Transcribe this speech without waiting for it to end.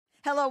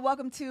Hello,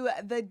 welcome to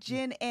the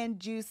Gin and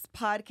Juice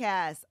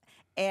podcast.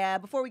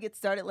 And before we get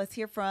started, let's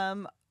hear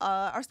from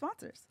our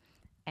sponsors.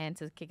 And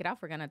to kick it off,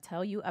 we're going to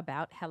tell you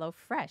about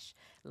HelloFresh.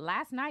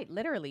 Last night,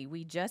 literally,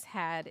 we just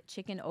had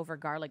chicken over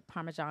garlic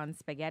Parmesan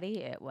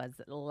spaghetti. It was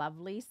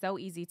lovely, so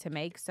easy to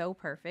make, so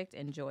perfect.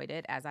 Enjoyed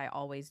it, as I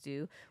always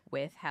do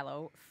with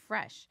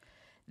HelloFresh.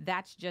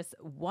 That's just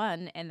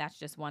one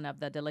of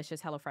the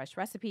delicious HelloFresh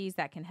recipes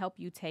that can help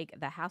you take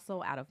the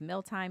hassle out of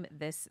mealtime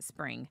this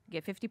spring.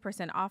 Get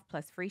 50% off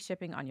plus free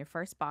shipping on your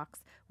first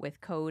box with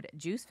code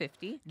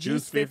JUICE50.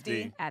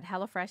 JUICE50 at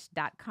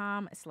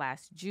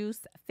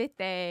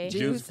hellofresh.com/juice50.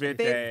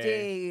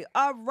 JUICE50.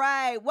 All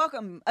right.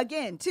 Welcome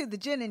again to the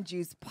Gin and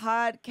Juice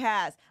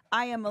podcast.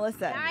 I am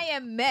Melissa. I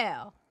am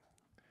Mel.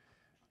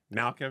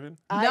 Now, Kevin?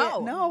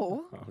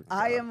 No. Oh,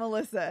 I God. am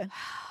Melissa.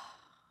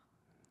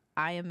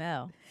 I am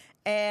Mel.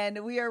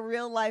 And we are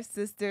real life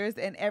sisters.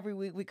 And every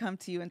week we come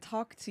to you and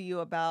talk to you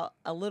about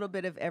a little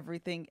bit of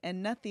everything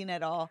and nothing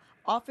at all.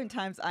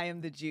 Oftentimes I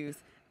am the juice.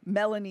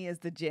 Melanie is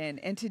the gin.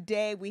 And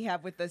today we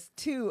have with us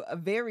two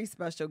very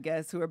special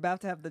guests who are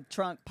about to have the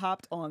trunk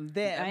popped on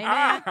them.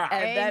 Amen.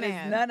 And that is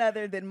Amen. none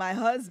other than my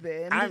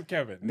husband. I'm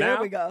Kevin. There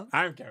Now, we go.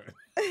 I'm Kevin.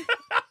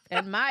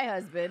 And my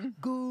husband.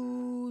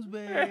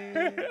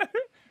 Gooseberry.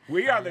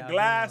 We are the y'all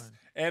glass doing?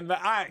 and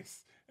the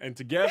ice. And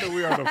together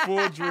we are the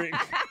full drink.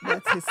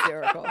 That's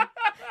hysterical.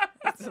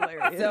 That's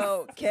hilarious.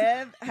 So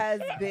Kev has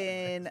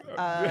been,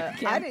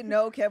 I didn't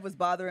know Kev was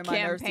bothering my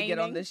nerves to get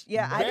on this.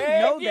 Yeah, I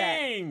didn't know that.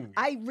 Begging.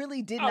 I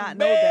really did I'm not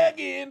know that.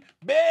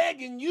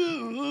 begging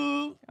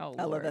you. Oh,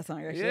 I love Lord. that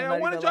song. Actually. Yeah, I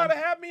wanted y'all to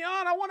have me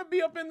on. I want to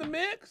be up in the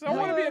mix. I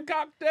want to be a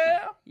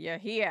cocktail. You're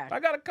here. I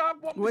got a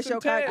cocktail. What's your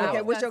cocktail?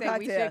 Okay, what's your We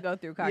cocktail? should go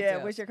through cocktails.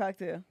 Yeah, what's your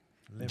cocktail?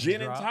 Lemon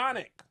Gin and drop.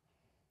 tonic.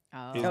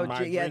 Oh. Is Oh,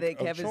 my yeah,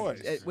 drink of Kev is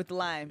choice. with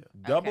lime.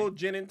 Double Okay.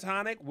 gin and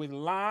tonic with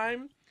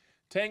lime.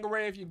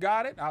 Tanqueray if you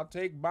got it. I'll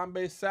take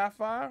Bombay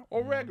Sapphire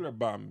or regular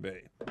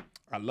Bombay.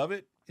 I love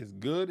it. It's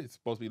good. It's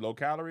supposed to be low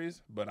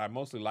calories, but I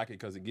mostly like it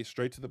because it gets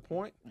straight to the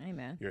point.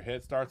 Amen. Your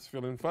head starts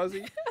feeling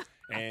fuzzy,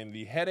 and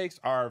the headaches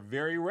are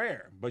very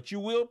rare, but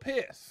you will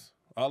piss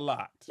a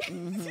lot.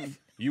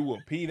 You will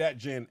pee that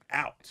gin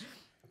out.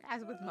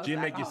 As with most Gin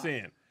make you alcohol.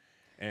 sin.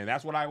 And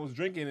that's what I was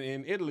drinking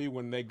in Italy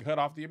when they cut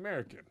off the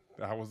American.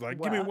 I was like,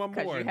 give me Wow. one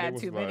 'Cause more. you And they had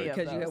was too many like, of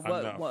Because you have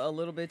Enough. a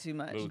little bit too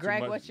much. Little too Greg,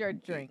 much. what's your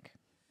drink?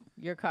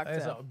 Your cocktail.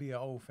 It'll be an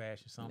old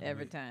fashioned something.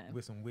 Every with, time.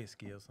 With some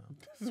whiskey or something.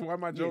 This is why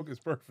my joke is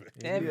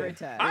perfect. Every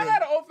time. I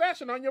had an old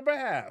fashioned on your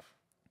behalf.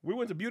 We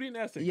went to Beauty and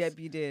Essex. Yep,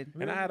 you did.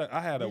 And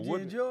I had a Did you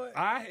wood. enjoy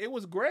it? It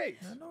was great.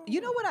 I know. You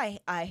know what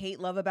I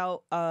hate love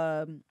about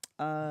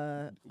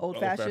old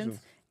fashions?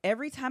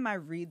 Every time I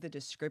read the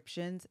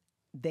descriptions,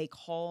 they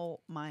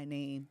call my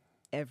name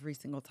every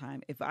single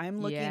time. If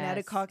I'm looking at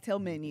a Yes. cocktail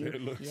menu,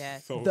 It looks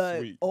Yes. so the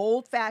sweet.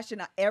 old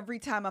fashioned, every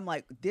time I'm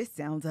like, this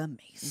sounds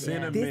amazing.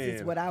 Cinnamon,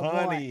 This is what I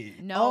honey.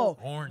 No,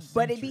 Orange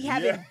But it be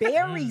century. having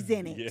berries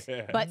in it.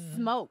 Yeah. but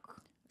smoke.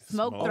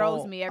 Smoke Smoke.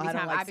 throws me every I don't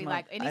time. like I'd be smoke.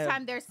 like,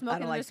 anytime there's smoke I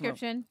in don't the like smoke.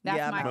 description, that's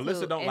Yeah, my Melissa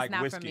clue. don't It's like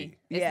not whiskey. for me.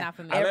 It's Yeah. not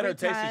for me. I let her Every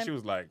taste it. time She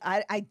was like,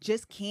 I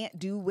just can't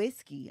do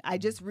whiskey. I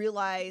just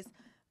realized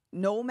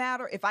no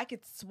matter if I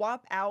could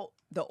swap out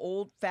the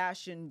old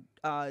fashioned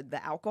the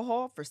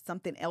alcohol for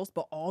something else,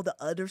 but all the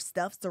other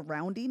stuff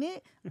surrounding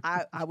it,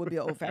 I would be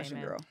an old fashioned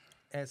Amen. girl.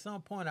 At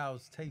some point, I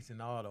was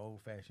tasting all the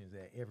old fashions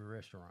at every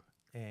restaurant,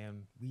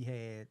 and we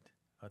had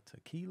a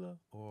tequila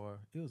or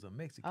it was a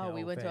Mexican. Oh,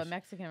 we went to a old-fashioned.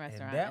 Mexican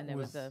restaurant, that and there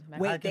was a was- Mexican.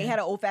 Wait, they had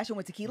an old fashioned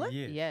with tequila?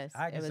 Yes,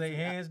 I it can was- say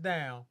hands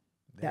down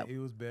that That- it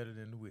was better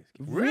than the whiskey.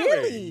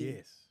 Really?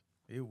 Yes,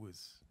 it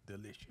was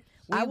delicious.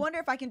 I wonder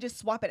if I can just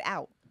swap it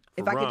out.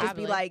 If For I could rum. just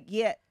be Probably. like,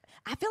 yeah.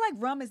 I feel like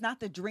rum is not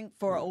the drink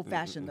for old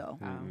fashioned though.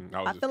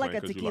 I feel like a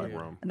tequila.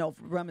 Rum. No,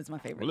 rum is my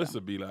favorite. Melissa though.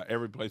 be like,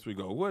 every place we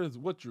go,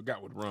 what you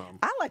got with rum?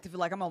 I like to feel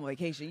like I'm on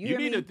vacation. You You hear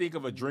need me? to think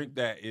of a drink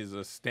that is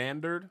a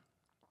standard.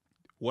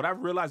 What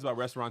I've realized about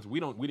restaurants, we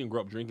didn't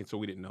grow up drinking, so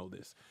we didn't know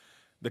this.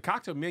 The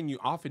cocktail menu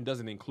often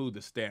doesn't include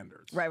the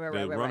standards. Right, the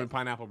right, rum right. and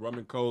pineapple, rum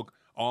and coke,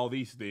 all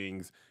these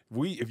things.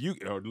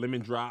 Or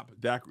lemon drop,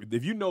 daiquiri.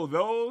 If you know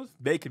those,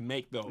 they can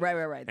make those. Right.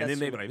 And That's then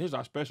they true. be like, "Here's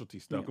our specialty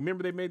stuff."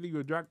 Remember they made you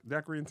a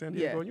daiquiri in San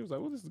Diego, Yeah. and you was like,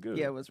 "Well, this is good."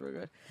 Yeah, it was real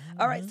good.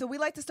 All right, so we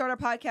like to start our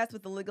podcast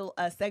with a legal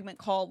segment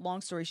called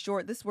Long Story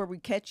Short. This is where we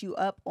catch you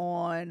up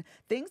on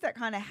things that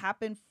kind of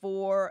happen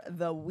for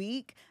the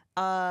week.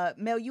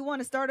 Mel, you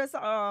want to start us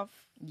off?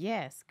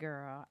 Yes,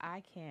 girl,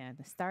 I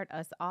can start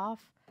us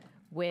off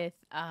with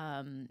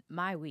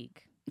my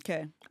week,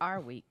 Okay. our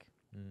week.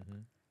 Mm-hmm.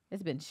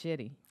 It's been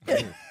shitty.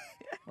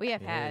 We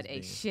have It had has a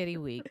been. shitty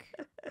week.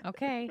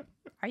 Okay,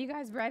 are you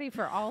guys ready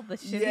for all the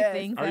shitty Yes.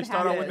 things Are you that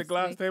start out happened with the this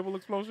glass week? table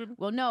explosion?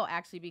 Well, no,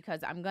 actually,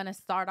 because I'm going to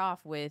start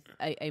off with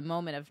a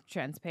moment of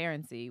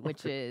transparency,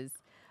 which is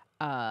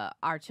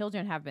our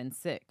children have been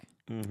sick,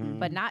 Mm-hmm.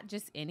 but not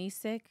just any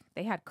sick.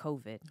 They had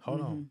COVID.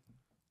 Hold on,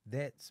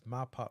 that's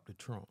my pop the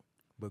trunk.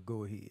 But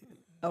go ahead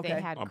Okay.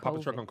 They had On COVID.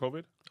 Papa Truck on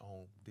COVID?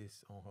 on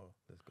this on her.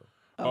 Let's go.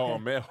 Oh,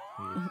 Okay. Mel.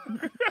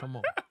 Yeah. Come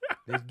on,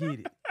 let's get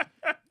it.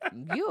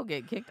 You'll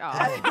get kicked off.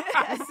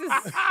 This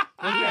is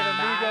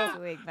not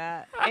doing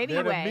that. That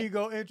Anyway.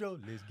 Amigo intro.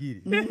 Let's get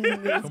it.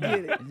 Let's Come on.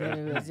 get it.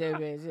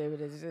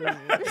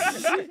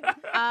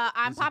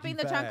 I'm This is popping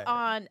the trunk G5.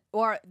 on,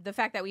 or the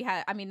fact that we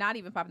had, I mean, not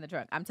even popping the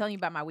trunk. I'm telling you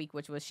about my week,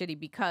 which was shitty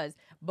because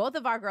both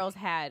of our girls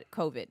had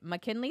COVID.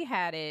 McKinley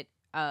had it,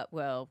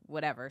 well,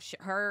 whatever.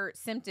 Her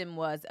symptom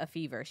was a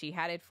fever. She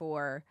had it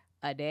for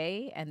a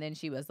day, and then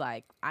she was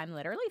like, I'm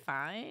literally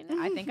fine.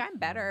 I think I'm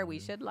better. We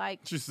should like.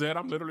 She said,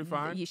 I'm literally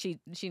fine. She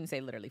didn't say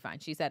literally fine.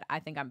 She said, I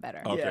think I'm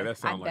better. Okay, Yeah. that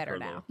sounds I'm like better her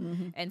now. though.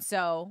 And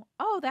so,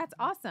 that's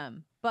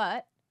awesome.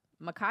 But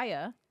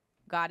Micaiah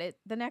got it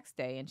the next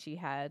day, and she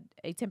had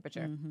a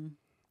temperature.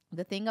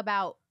 The thing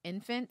about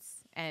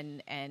infants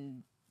and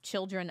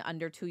children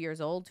under 2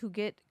 years old who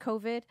get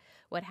COVID,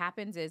 what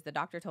happens is the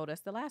doctor told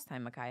us the last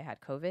time Micaiah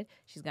had COVID,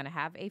 she's going to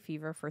have a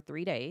fever for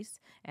 3 days.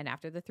 And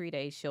after the 3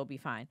 days, she'll be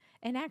fine.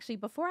 And actually,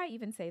 before I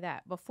even say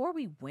that, before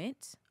we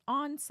went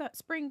on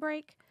spring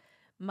break,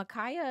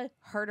 Micaiah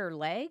hurt her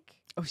leg.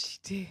 Oh, she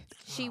did.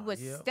 She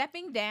was yep.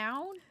 stepping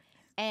down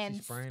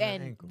and sprained her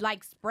ankle.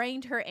 like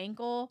sprained her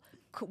ankle.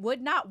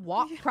 Would not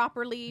walk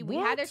properly. We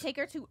had to What? take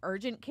her to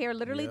urgent care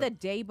literally Yep. the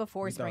day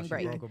before We thought spring she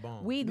break. broke a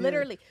bone. We Yeah.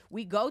 literally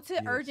we go to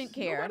Yes. urgent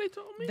care. Nobody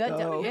told me.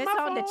 No. It's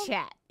My on the phone?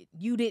 chat.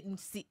 You didn't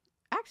see.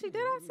 Actually,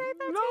 did I say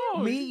that?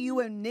 No. Me, you,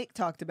 and Nick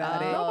talked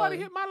about it. Nobody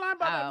hit my line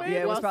about that, Oh. baby. Yeah,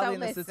 it was Well, probably so in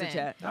the sister listen.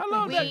 chat. I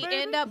love We that, baby.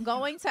 end up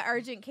going to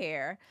urgent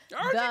care.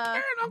 Urgent care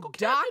and Uncle Cat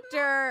didn't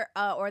know. Doctor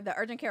or the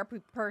urgent care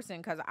person,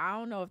 because I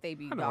don't know if they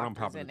be I know what I'm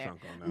doctors popping in the there.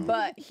 trunk on now.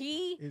 But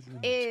he It's in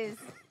is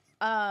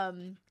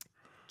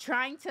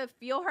trying to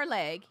feel her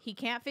leg. He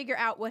can't figure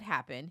out what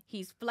happened.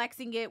 He's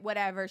flexing it,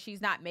 whatever.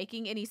 She's not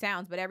making any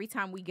sounds, but every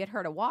time we get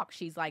her to walk,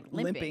 she's like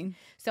limping.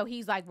 So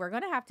he's like, we're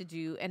going to have to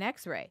do an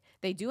x-ray.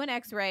 They do an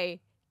x-ray,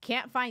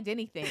 can't find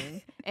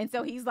anything. And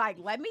so he's like,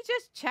 let me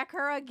just check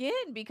her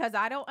again because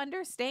I don't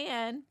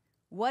understand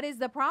what is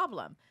the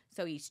problem.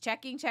 So he's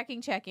checking,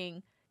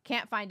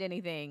 can't find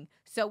anything.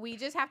 So we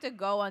just have to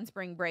go on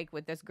spring break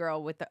with this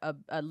girl with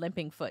a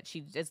limping foot.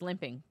 She's just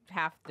limping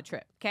half the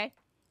trip, okay?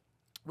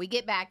 We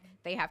get back,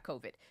 they have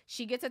COVID.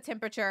 She gets a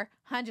temperature,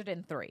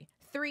 103.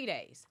 3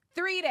 days.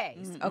 3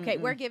 days. Okay,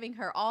 we're giving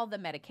her all the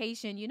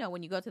medication. You know,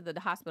 when you go to the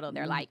hospital,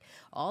 they're like,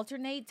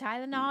 alternate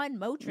Tylenol and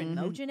Motrin.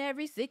 Motrin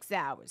every 6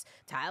 hours.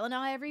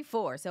 Tylenol every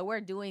 4. So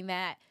we're doing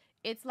that.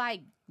 It's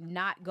like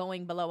not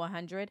going below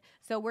 100.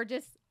 So we're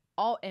just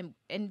all, and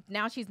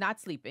now she's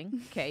not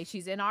sleeping. Okay,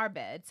 she's in our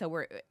bed. So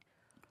we're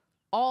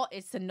all,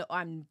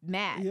 I'm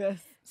mad. Yes.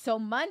 So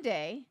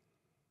Monday,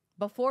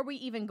 before we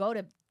even go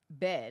to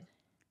bed,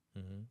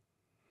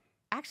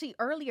 actually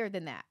earlier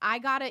than that, I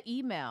got an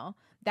email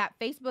that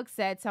Facebook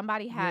said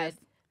somebody had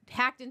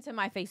hacked into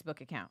my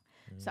Facebook account.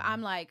 So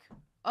I'm like,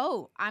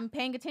 oh, I'm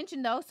paying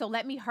attention though, so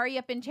let me hurry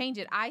up and change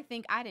it. I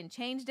think I done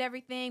changed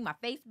everything. My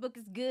Facebook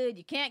is good.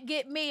 You can't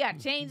get me. I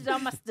changed all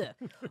my stuff.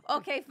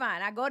 Okay,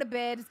 fine. I go to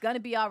bed. It's going to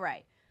be all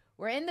right.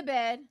 We're in the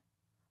bed.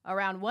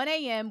 Around 1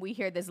 a.m., we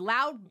hear this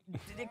loud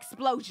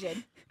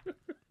explosion.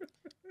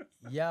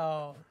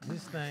 Y'all,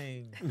 this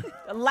thing.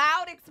 A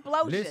loud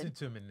explosion. Listen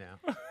to me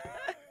now.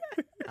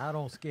 I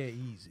don't scare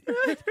easy.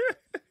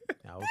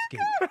 I was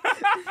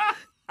scared.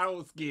 I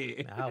was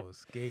scared. I was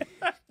scared.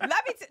 Let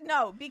me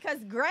no, because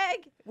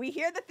Greg, we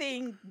hear the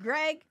thing.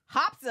 Greg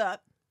hops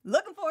up,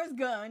 looking for his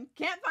gun,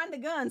 can't find the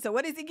gun. So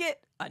what does he get?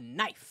 A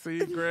knife,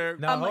 See, Greg.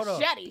 Now, a hold on.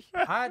 machete.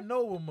 I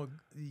know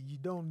you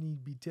don't need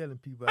to be telling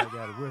people I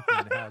got a weapon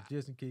in the house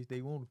just in case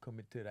they want to come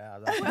into the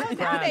house. I can Well,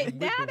 surprise them with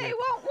now the they weapon.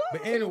 won't want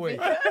But to anyway,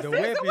 because the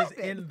there's a weapon's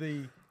weapon. in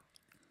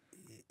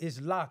the.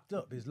 It's locked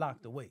up. It's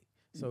locked away.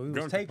 So it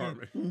Gun was taken,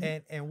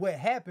 department. and what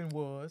happened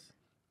was,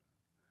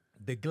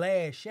 the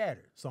glass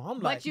shattered. So I'm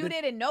like, But you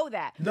didn't know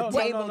that. No, The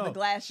no, table, no. the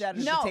glass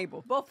shattered No, the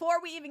table. before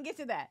we even get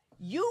to that,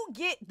 you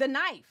get the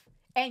knife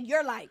and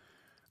you're like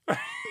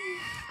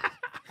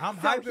I'm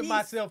So hyping he's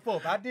myself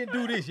up. I didn't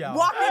do this, y'all.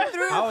 walking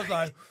through. I was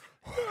like,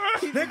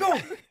 let go.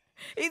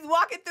 He's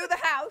walking through the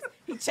house.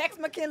 He checks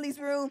McKinley's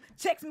room,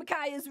 checks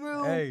Micaiah's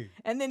room, Hey.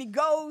 and then he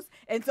goes.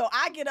 And so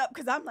I get up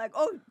because I'm like,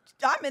 oh,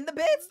 I'm in the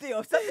bed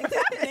still. Something's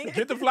happening.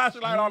 Get the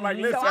flashlight on, like,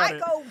 let's So I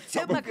go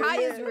to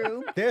Micaiah's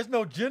room. There's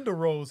no gender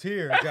roles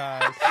here,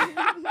 guys.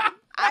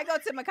 I go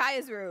to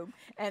Micaiah's room,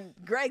 and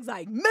Greg's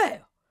like, Mel,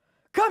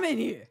 come in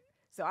here.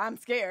 So I'm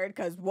scared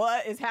because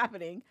what is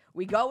happening?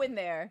 We go in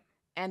there,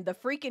 and the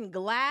freaking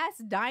glass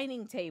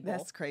dining table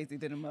That's crazy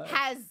to the mud.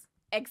 has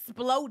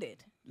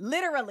exploded.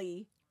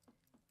 Literally,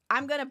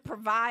 I'm going to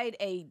provide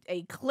a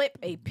clip,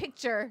 a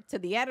picture to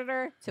the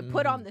editor to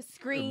put on the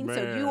screen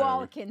so you Man.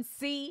 all can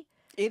see.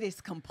 It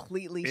is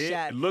completely It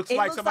shattered. looks it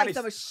like looks somebody-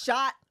 someone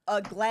shot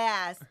a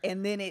glass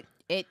and then it.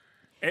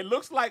 It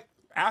looks like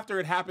after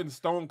it happened,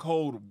 Stone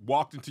Cold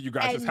walked into you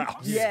guys' And-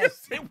 house.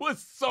 Yes. It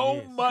was so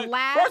Yes. much.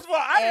 Glass First of all,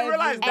 I didn't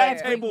realize that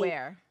table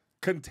everywhere.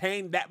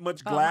 contained that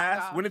much Oh my glass.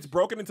 gosh. When it's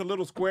broken into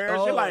little squares,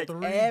 Oh, you're like,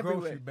 3 everywhere.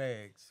 grocery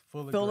bags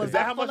full of Full of glass. is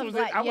that how full much of was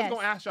glass, it? I was yes.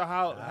 going to ask you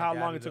how I long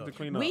got it it took to up.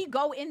 clean up. We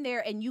go in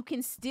there, and you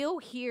can still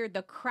hear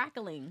the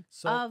crackling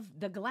So- of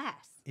the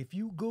glass. If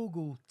you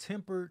Google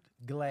tempered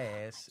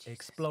glass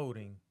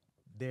exploding,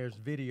 there's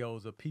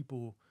videos of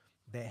people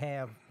that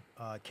have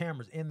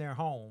cameras in their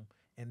home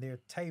and their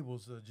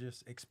tables are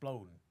just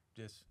exploding.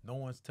 Just no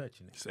one's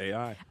touching it. It's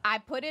AI. I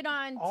put it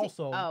on.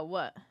 Also- oh,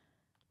 what?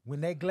 When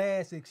that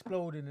glass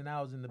exploded and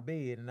I was in the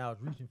bed and I was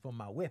reaching for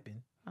my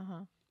weapon,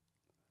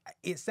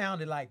 it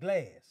sounded like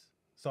glass.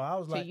 So I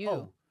was like, you.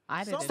 oh,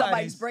 I didn't.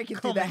 Somebody's breaking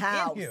through the coming in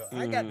house. here.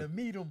 I got to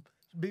meet him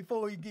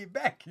before he get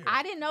back here.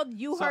 I didn't know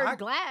you So heard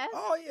glass.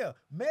 Oh yeah,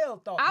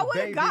 Mel thought I the would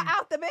have baby. got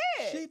out the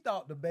bed. She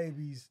thought the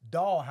baby's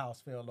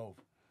dollhouse fell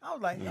over. I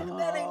was like,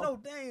 that ain't no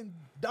dang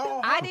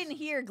dollhouse. I didn't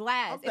hear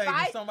glass. I'm If thinking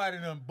I, somebody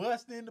done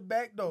bust in the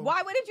back door.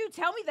 why wouldn't you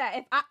tell me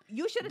that?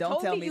 You should have Don't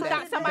told tell me me you that.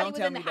 thought somebody Don't was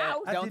tell in the me that.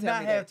 house. I Don't did tell not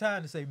me have that.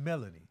 time to say,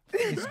 Melanie,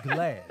 it's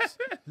glass.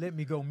 Let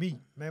me go meet.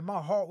 Man,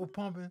 my heart was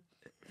pumping.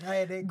 I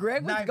had that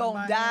Greg was knife in gonna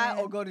my die hand.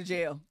 or go to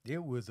jail.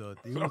 It was a.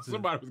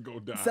 Somebody was going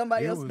to die.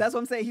 Somebody It else. was- That's what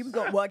I'm saying. He was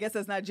going. Well, I guess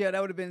that's not jail. That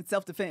would have been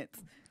self-defense.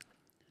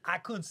 I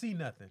couldn't see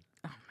nothing,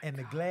 and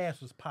the glass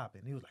was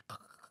popping. It was like.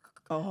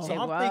 Oh, So It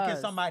I'm thinking was.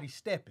 somebody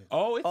stepping.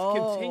 Oh, it's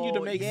continued to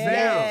make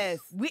yes.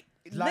 sounds. We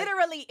Like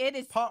literally it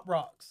is. Pop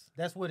rocks.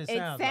 That's what it It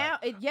sounds sound.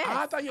 like. It, yes.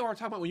 I thought you were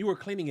talking about when you were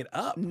cleaning it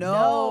up.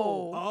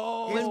 No.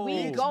 Oh. when we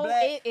It's go,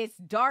 black. it's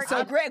dark. So,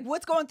 I'm- Greg,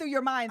 what's going through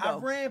your mind I though?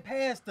 ran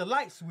past the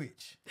light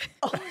switch,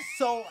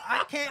 so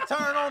I can't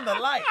turn on the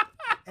light.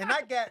 And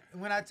I got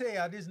when I tell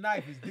you this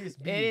knife is this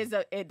big. it is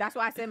a. That's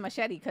why I said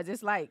machete because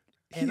it's like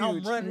and I'm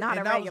huge, running, not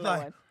and a I was regular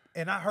like, one.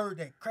 and I heard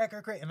that crack,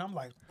 and I'm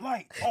like,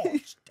 light, oh,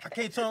 I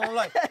can't turn on the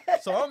light.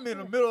 So I'm in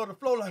the middle of the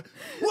floor like,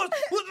 what?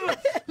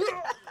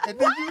 And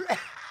then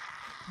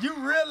you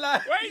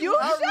realize, Wait, You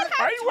should have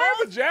are you wearing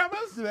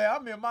pajamas? man,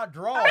 I'm in my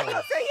drawers.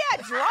 So he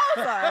had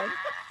drawers on.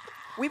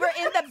 We were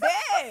in the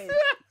bed.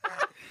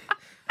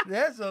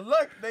 That's a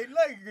luck. They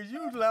lucky because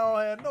usually I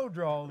don't have no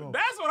drawers on.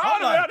 That's what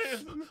I'm all like, that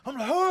is. I'm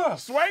like,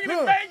 Swinging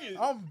and banging.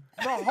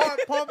 My heart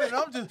pumping.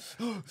 I'm just,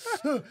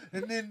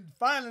 and then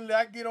finally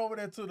I get over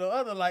there to the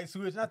other light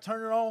switch and I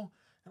turn it on.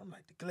 And I'm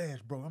like, the glass,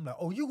 bro. I'm like,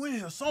 oh, you in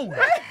here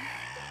somewhere?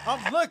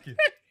 I'm looking.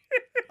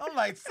 I'm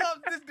like,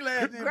 this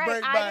glass didn't Greg,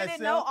 break by I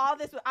didn't know itself. all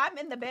this. I'm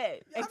in the bed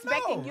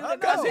expecting know, you I to know. come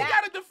Because he back.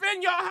 got to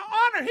defend your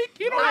honor.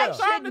 He don't I have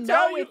time to should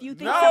tell know you. if you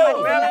think no, somebody's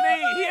in the-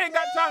 Melanie, he ain't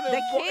got time to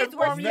The kids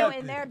were inform still you.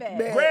 in their Man.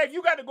 bed. Greg,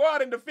 you got to go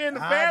out and defend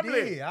the I family.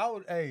 did.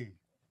 Hey,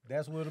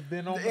 that's what have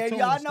been on the And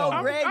y'all know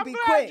tombstone. Greg I'm be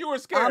glad quick. you were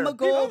scared. I'm gonna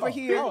go Oh, over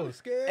here I was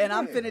scared, and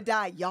I'm yeah. finna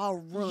die. Y'all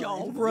run.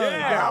 Y'all run.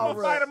 Yeah, I'm Y'all going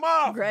to fight run. him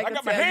off. Greg I will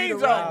got my tell you to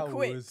hands run. on.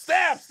 quick.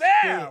 Stab,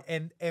 stab.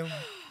 And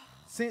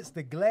since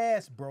the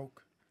glass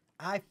broke,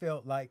 I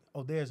felt like,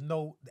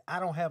 I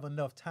don't have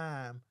enough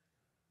time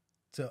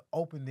to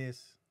open this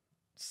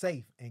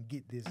safe and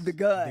get The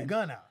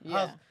gun. out.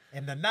 Yeah.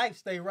 And the knife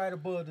stay right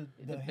above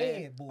the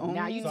headboard.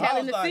 Now you So I telling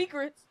was the like,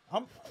 secrets.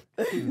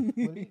 yeah.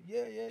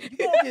 You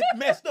gonna get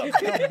messed up.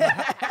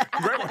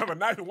 Greg will have a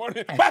knife in one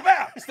hand. Pow,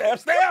 pow. Stab,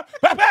 stab.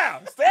 Pow,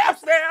 pow. Stab,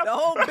 stab. The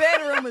whole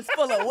bedroom is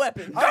full of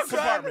weapons.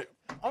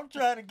 I'm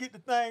trying to get the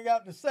thing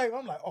out the safe.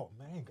 I'm like, oh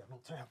man, I ain't got no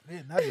time for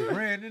this. And I just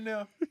ran in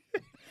there.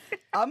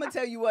 I'm gonna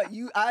tell you what.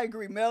 I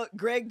agree.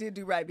 Greg did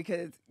do right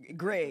because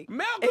Greg.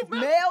 Mel,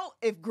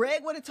 If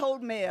Greg would have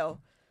told Mel,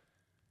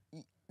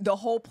 the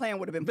whole plan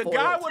would have been the foiled.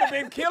 guy would have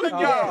been killing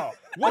y'all.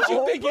 What The you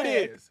whole think plan.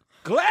 it is?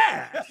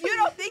 Glass. You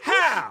don't think you-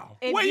 How?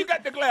 if Where you you-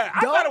 got the glass?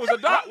 I Don't- thought it was a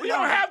dog. We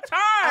don't have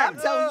I'm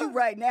time. telling you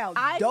right now.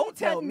 I Don't need to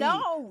tell me.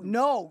 know.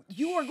 No,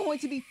 you are going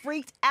to be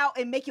freaked out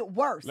and make it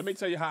worse. Let me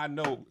tell you how I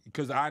know,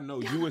 because I know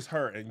you is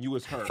her and you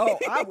is her. Oh,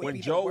 I would when be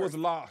the Joe worst. was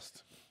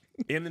lost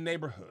in the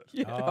neighborhood,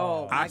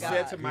 Oh, I my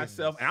said God. to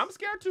myself, and I'm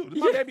scared too, this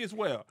is my baby as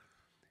well,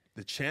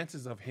 the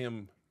chances of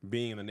him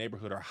being in the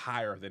neighborhood are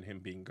higher than him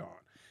being gone.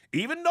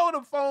 Even though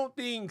the phone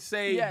thing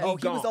say Yeah. he Oh,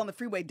 he gone. was on the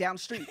freeway down the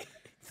street.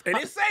 And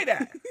it say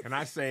that. And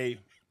I say,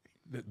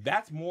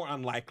 that's more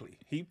unlikely.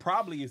 He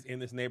probably is in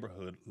this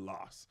neighborhood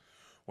lost.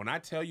 When I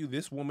tell you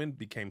this woman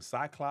became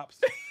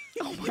Cyclops,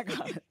 Oh my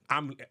God.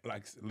 I'm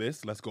like,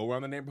 let's go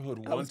around the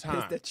neighborhood I one was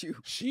time. pissed at you.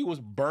 She was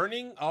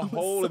burning a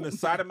hole in the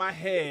side of my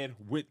head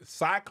with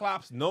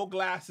Cyclops, no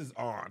glasses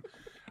on.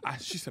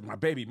 She said, my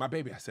baby.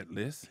 I said,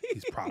 Liz,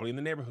 he's probably in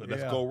the neighborhood.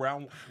 Let's Yeah. go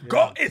around.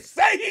 Go. It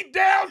say he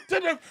down to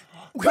the.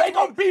 They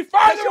gonna be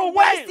farther You're away.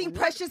 wasting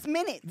precious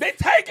minutes. They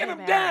taking him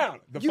Amen. down.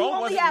 The You phone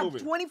only wasn't have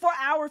moving. 24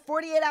 hours,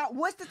 48 hours.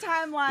 What's the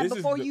timeline This is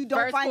before the you don't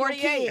first find your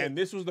 48. kid? And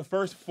this was the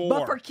first 4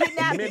 But for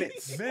kidnapping.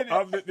 minutes.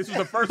 This was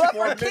the first But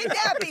 4 for minutes.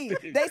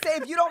 kidnapping, they say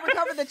if you don't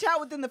recover the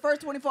child within the first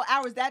 24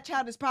 hours, that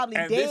child is probably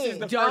And dead. this is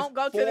the Don't first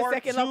go to the 4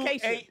 second to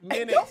location. 8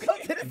 minutes. Don't go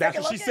to the That's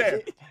second what she said.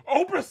 location.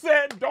 Oprah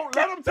said, don't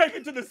let them take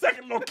it to the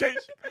second location.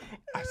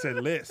 I said,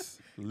 Liz,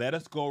 let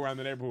us go around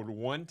the neighborhood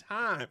one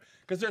time.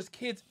 Because there's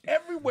kids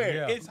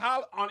everywhere. Yeah. It's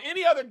on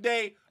any other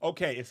day,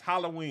 okay, it's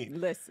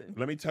Halloween. Listen.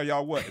 Let me tell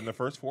y'all what, in the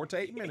first 4 to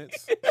 8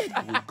 minutes,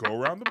 we go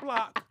around the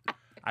block.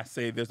 I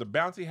say, there's a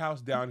bouncy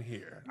house down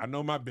here. I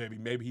know my baby.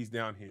 Maybe he's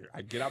down here.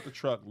 I get out the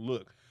truck,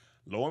 look.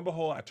 Lo and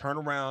behold, I turn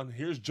around.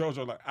 Here's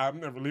JoJo like, I'm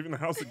never leaving the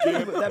house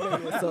again. That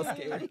baby was so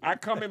scared. I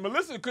come in.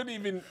 Melissa couldn't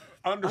even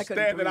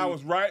understand that I breathe.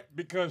 was right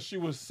because she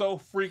was so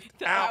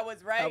freaked out. I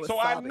was right. was So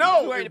I sobbing.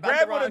 know Worried if about the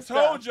Brad would wrong have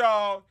told stuff.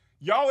 y'all,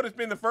 y'all would have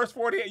been the first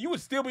 48. You would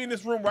still be in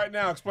this room right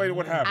now explaining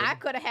what happened. I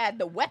could have had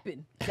the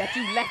weapon that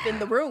you left in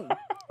the room.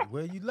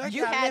 Well, you like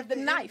You had the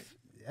knife.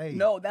 Hey,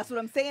 No, that's what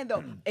I'm saying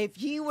though. If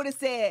he would have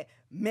said,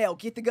 Mel,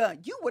 get the gun,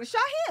 you would have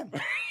shot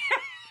him.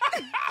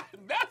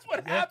 That's what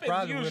that's happens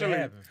probably usually. what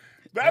happened.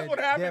 That's what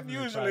That happens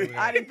definitely usually. probably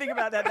I didn't think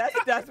about that.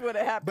 That's what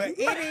happened.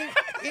 But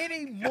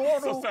any I'm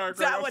mortal, so sorry,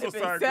 Greg. That I'm would so have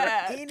been sorry, Greg.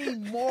 sad. any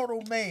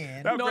mortal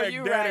man. That No, Greg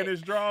you dead right. in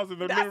his drawers in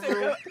the That's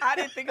living room. I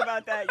didn't think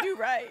about that. You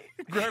right.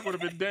 Greg would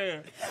have been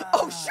dead.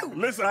 Oh shoot.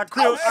 Listen, I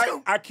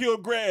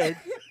killed Greg.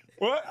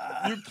 What?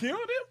 You killed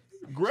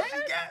him? Greg?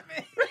 got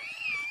me.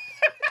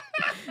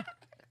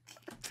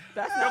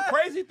 That's The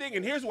crazy thing,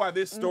 and here's why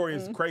this story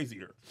is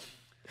crazier.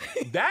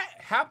 That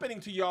happening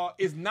to y'all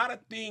is not a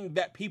thing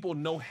that people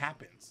know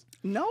happens.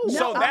 no.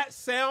 So that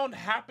sound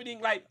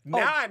happening, like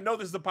now I know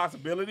this is a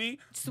possibility,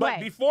 but Sway.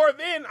 before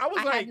then I was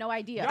I like, had no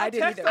idea. y'all I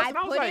didn't text either. us, I and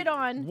was put like, it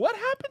on- What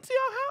happened to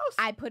your house?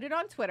 I put it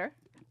on Twitter.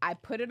 I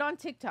put it on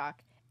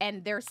TikTok.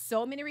 And there's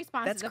so many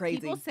responses That's of crazy.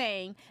 people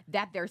saying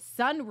that their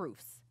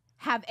sunroofs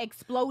have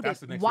exploded That's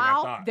the next thing I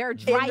while thought. they're In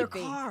their driving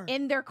car.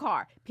 in their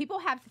car. People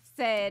have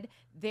said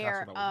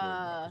their That's what I was worried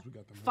about, 'cause we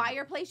got the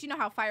fireplace. You know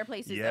how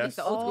fireplaces, at Yes. least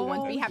the old school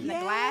ones, be having the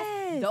glass.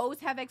 yes. Those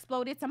have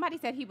exploded. Somebody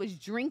said he was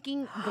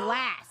drinking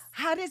glass.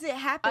 How does it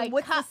happen? A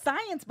What's cup. the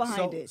science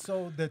behind it?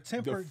 So the the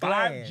tempered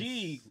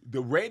 5G, glass.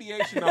 the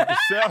radiation of the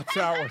cell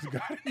towers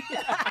got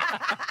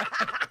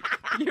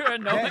You're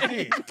That's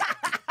annoying. it.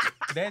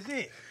 That's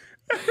it.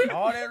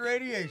 All that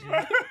radiation,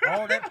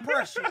 all that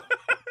pressure.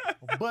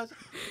 But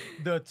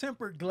the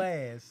tempered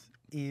glass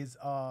is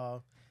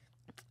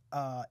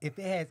if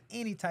it has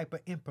any type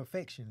of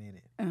imperfection in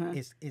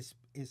it,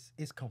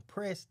 it's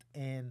compressed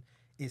and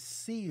it's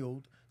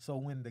sealed. So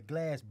when the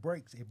glass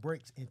breaks, it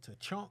breaks into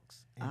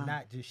chunks and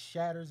not just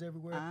shatters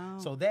everywhere. Oh.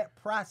 So that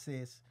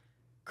process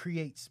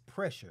creates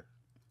pressure,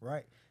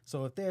 right?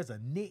 So if there's a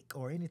nick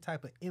or any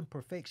type of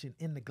imperfection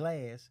in the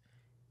glass,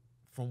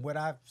 from what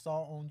I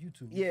saw on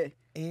YouTube, Yeah.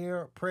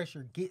 air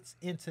pressure gets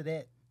into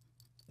that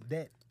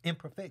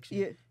imperfection,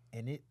 Yeah.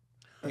 and it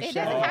It shatters.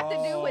 doesn't have to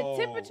do Oh. with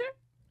temperature.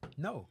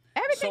 No.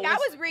 Everything So I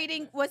it's- was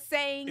reading was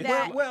saying It's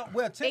that Well,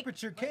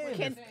 temperature can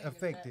can-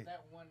 affect it.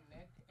 That one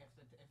nick,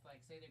 if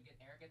like say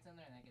air gets in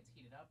there and that gets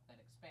heated up, that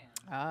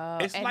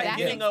expands. It's and like that's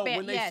getting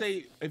when they yes.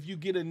 say if you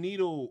get a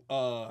needle,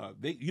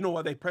 they you know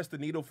why they press the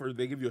needle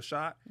they give you a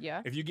shot.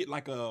 Yeah. If you get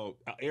like a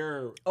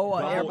air Oh,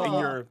 an air bubble in bubble.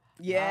 your,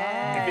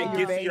 Yeah. if it gets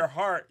in vein. your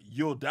heart,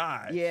 you'll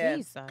die. Yeah.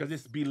 Jesus. Because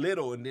it's be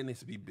little and then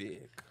it's be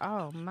big.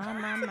 Oh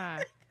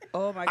my.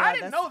 Oh my God. I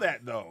didn't know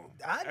that though.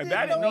 I didn't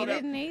didn't know know We that.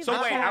 didn't either.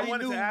 So wait, I only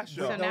wanted knew to ask with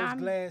y'all. So now those I'm-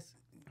 glass.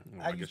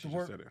 Oh, I guess used to you just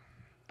work. said it.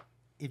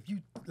 If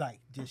you like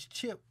just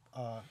chip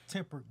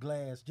tempered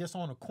glass just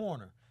on a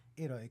corner,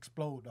 it'll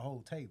explode the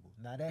whole table.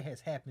 Now that has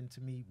happened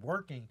to me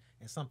working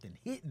and something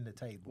hitting the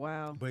table.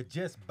 Wow. But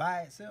just by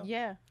itself,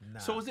 Yeah. nah.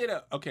 So is it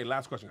okay?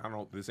 Last question. I don't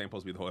know. This ain't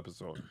supposed to be the whole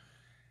episode.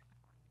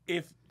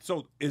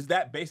 Is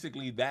that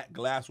basically that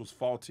glass was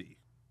faulty?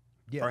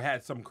 Yeah. Or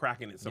had some crack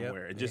in it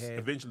somewhere. Yep, And just it had.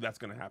 eventually that's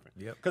going to happen.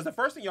 Yep. Because the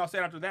first thing y'all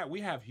said after that,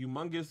 we have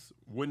humongous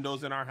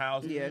windows in our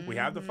house. Yeah. We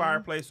have the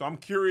fireplace. So I'm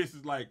curious,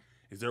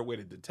 is there a way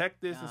to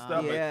detect this and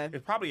stuff? Yeah.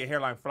 It's probably a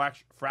hairline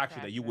fracture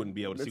that you wouldn't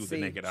be able to see Let's with see.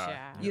 the naked eye.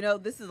 Child. You know,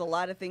 this is a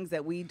lot of things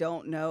that we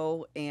don't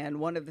know. And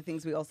one of the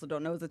things we also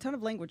don't know is a ton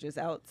of languages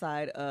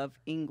outside of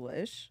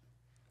English.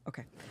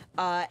 Okay.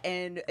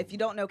 And if you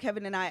don't know,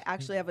 Kevin and I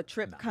actually have a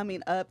trip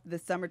coming up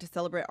this summer to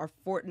celebrate our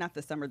not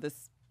this summer,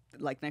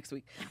 like next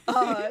week,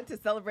 to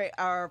celebrate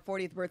our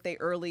 40th birthday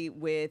early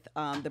with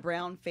the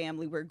Brown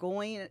family. We're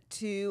going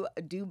to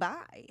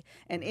Dubai.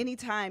 And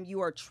anytime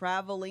you are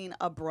traveling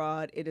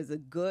abroad, it is a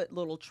good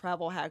little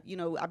travel hack. You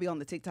know, I'll be on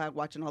the TikTok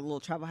watching all the little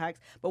travel hacks.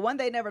 But one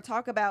they never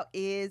talk about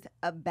is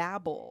a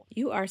Babbel.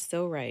 You are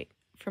so right.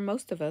 For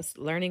most of us,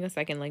 learning a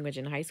second language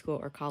in high school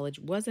or college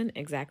wasn't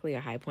exactly a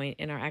high point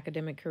in our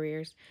academic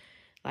careers.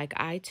 Like,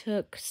 I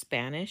took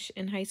Spanish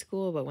in high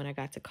school, but when I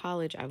got to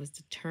college, I was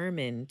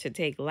determined to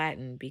take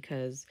Latin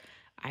because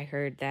I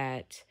heard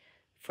that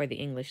for the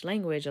English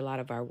language, a lot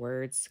of our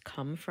words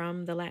come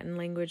from the Latin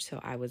language. So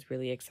I was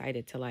really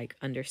excited to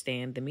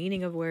understand the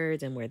meaning of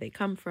words and where they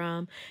come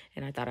from.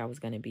 And I thought I was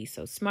going to be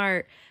so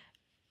smart.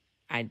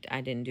 I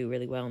didn't do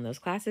really well in those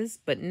classes,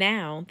 but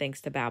now, thanks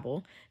to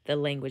Babbel, the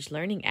language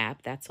learning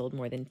app that sold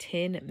more than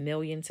 10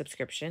 million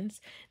subscriptions,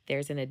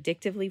 there's an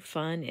addictively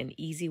fun and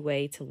easy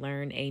way to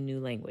learn a new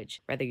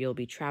language. Whether you'll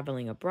be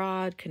traveling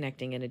abroad,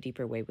 connecting in a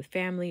deeper way with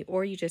family,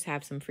 or you just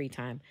have some free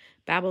time,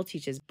 Babbel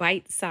teaches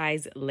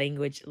bite-sized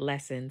language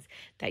lessons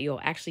that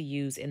you'll actually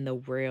use in the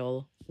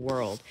real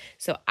world.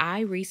 So I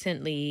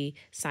recently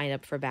signed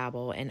up for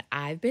Babbel, and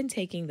I've been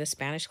taking the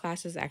Spanish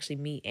classes. Actually,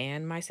 me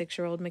and my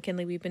 6-year-old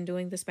McKinley, we've been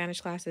doing the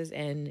Spanish classes,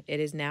 and it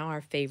is now our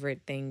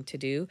favorite thing to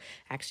do.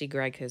 Actually,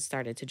 Greg has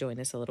started to join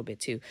us a little bit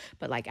too.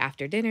 But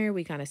after dinner,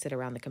 we kind of sit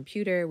around the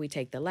computer, we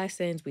take the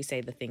lessons, we say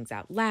the things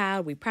out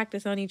loud, we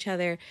practice on each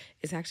other.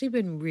 It's actually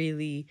been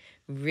really,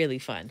 really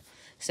fun.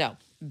 So,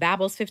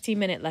 Babbel's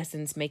 15-minute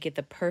lessons make it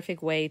the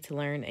perfect way to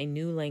learn a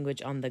new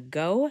language on the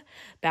go.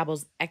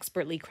 Babbel's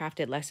expertly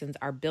crafted lessons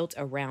are built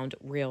around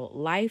real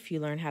life. You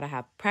learn how to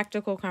have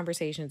practical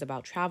conversations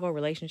about travel,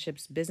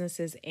 relationships,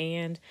 businesses,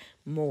 and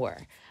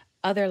more.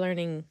 Other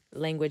learning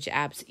language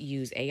apps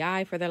use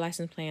AI for their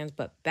lesson plans,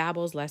 but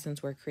Babbel's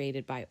lessons were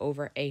created by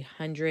over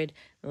 100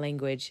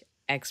 language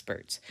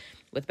experts.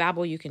 With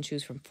Babbel, you can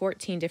choose from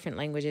 14 different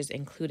languages,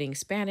 including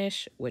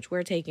Spanish, which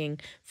we're taking,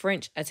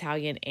 French,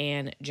 Italian,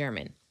 and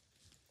German.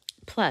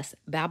 Plus,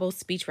 Babbel's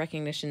speech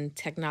recognition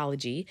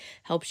technology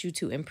helps you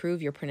to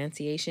improve your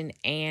pronunciation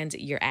and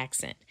your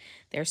accent.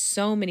 There are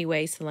so many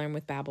ways to learn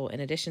with Babbel. In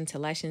addition to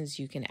lessons,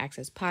 you can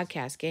access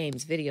podcasts,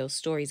 games, videos,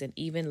 stories, and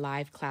even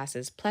live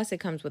classes. Plus,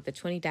 it comes with a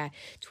 20-day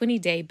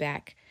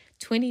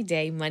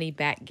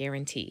money-back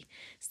guarantee.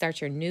 Start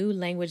your new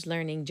language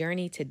learning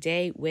journey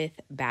today with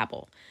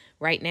Babbel.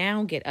 Right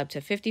now, get up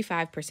to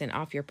 55%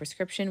 off your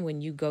prescription when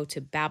you go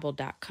to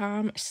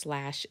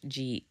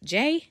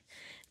babbel.com/GJ.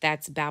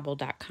 That's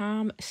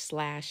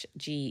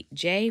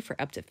babbel.com/GJ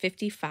for up to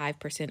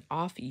 55%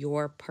 off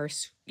your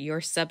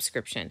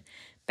subscription.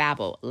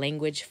 Babbel,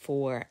 language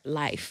for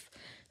life.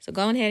 So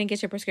go ahead and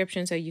get your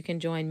prescription so you can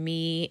join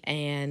me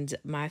and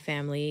my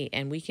family,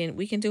 and we can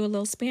do a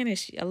little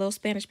Spanish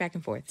back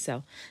and forth.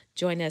 So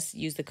join us.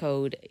 Use the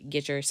code.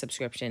 Get your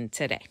subscription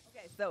today.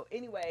 Okay, so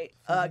anyway,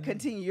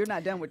 continue. You're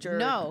not done with your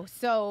No,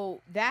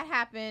 so that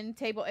happened.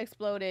 Table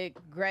exploded.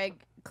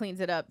 Greg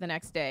cleans it up the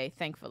next day,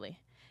 thankfully.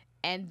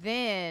 And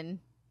then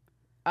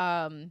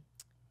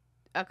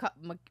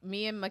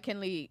me and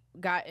McKinley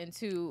got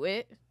into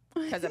it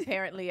because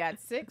apparently at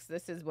 6,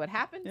 this is what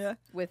happens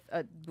with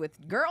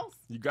girls.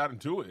 You got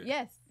into it.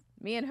 Yes.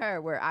 Me and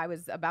her, where I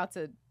was about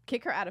to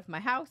kick her out of my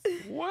house.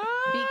 What?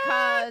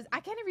 Because I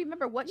can't even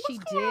remember what What's she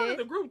going on did. in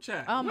the group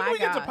chat? Oh, When my do we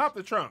get to gosh. pop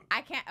the trunk?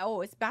 I can't. Oh,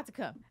 it's about to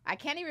come. I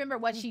can't even remember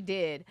what she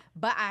did,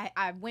 but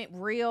I went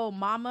real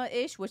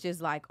mama-ish, which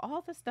is like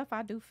all the stuff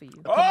I do for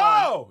you.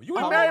 Oh, you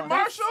and Come Mary on.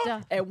 Marshall?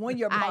 Stuff and when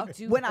your I mom,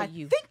 do when for I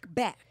you. think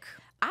back,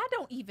 I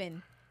don't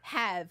even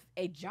have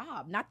a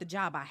job, not the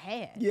job I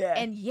had. Yeah.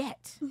 And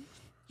yet,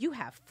 you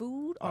have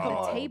food on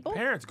Oh, the table,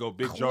 Parents go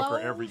big joker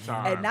clothes, every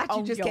time. and not you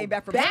on just your came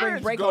back from back.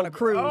 spring break Go- on a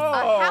cruise, Oh.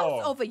 a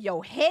house over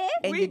your head.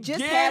 and we you just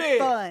get had it.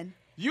 fun.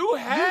 You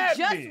had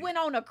You just me. went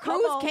on a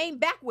Come cruise, on. came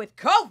back with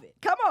COVID,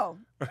 Come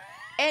on,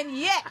 and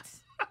yet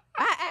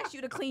I asked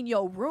you to clean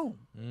your room,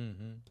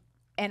 Mm-hmm.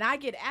 and I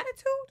get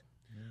attitude.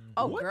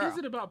 Oh, What girl. is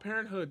it about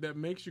parenthood that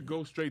makes you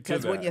go straight to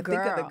because that? when you think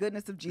of the Girl.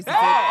 goodness of Jesus,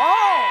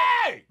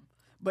 Hey!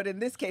 but in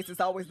this case, it's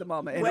always the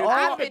moment. And When all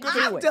I I'm can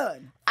do it.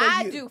 done. For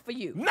I you. do for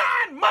you.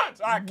 9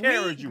 months I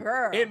carried you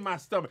girl. in my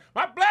stomach.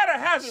 My bladder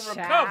hasn't Child.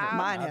 recovered.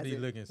 Mine I has be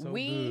it. looking so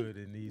We good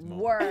in these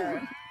moments.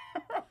 were.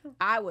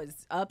 I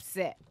was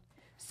upset,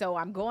 so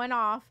I'm going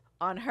off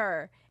on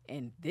her,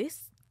 and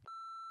this.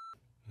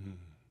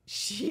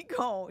 She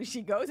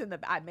goes in the.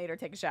 I made her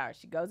take a shower.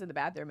 She goes in the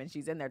bathroom and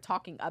she's in there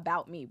talking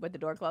about me with the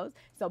door closed.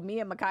 So me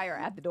and Micaiah are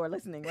at the door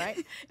listening,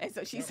 right? And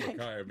so she's like,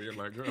 Micaiah being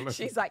like, girl,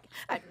 listen. she's like,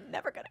 I'm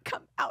never gonna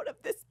come out of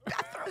this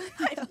bathroom.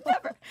 I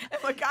never.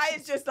 And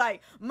Micaiah's just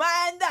like,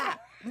 Manda.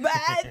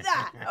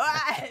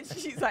 And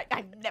she's like,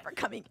 I'm never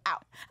coming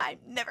out. I'm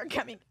never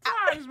coming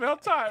out. Time, smell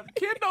time.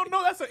 Kid don't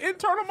know that's an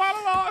internal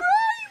monologue.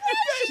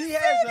 She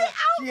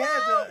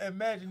has an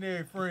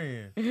imaginary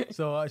friend,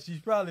 so she's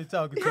probably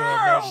talking to her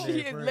Girl! imaginary She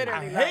is friend.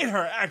 literally I like- hate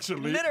her,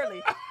 actually.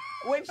 Literally.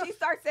 When she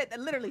starts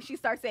saying, she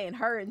starts saying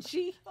her and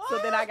she. So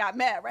then I got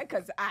mad, right?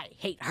 Because I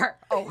hate her.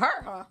 Oh,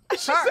 her, huh? She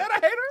said I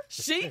hate her?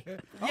 She.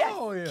 Yes.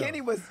 Oh yeah.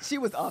 Kenny she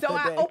was off So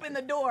that I day. opened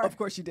the door. Of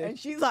course you did. And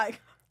she's like,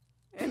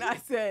 and I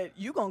said,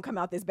 you gonna come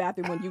out this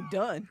bathroom when you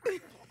done.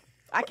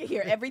 I can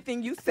hear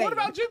everything you say. What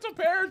about gentle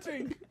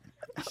parenting?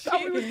 I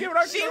thought we was giving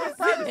our she children was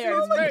privacy sitting there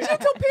and in the space.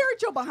 Gentle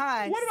parent your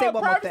behind. What Say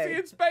about one more privacy thing.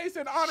 and space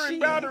and honoring She-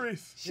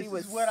 boundaries? She This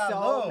was is what I so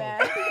love.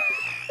 mad.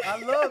 I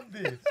love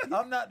this.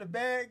 I'm not the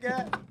bad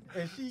guy,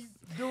 and she's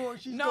going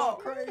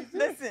crazy.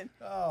 Listen.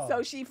 Oh.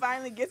 So she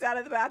finally gets out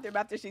of the bathroom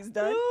after she's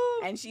done,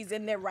 and she's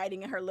in there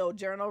writing in her little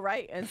journal,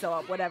 right? And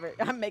so whatever,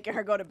 I'm making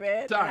her go to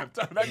bed. Time.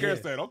 That girl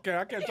said, okay,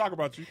 I can't talk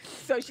about you.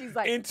 So she's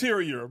like,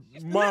 Interior,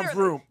 mom's Literally.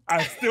 room.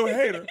 I still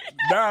hate her.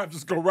 Now I'm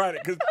just going to write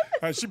it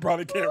because she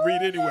probably can't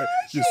read anyway.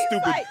 You She's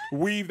stupid like-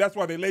 weave. That's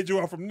why they laid you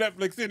off from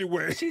Netflix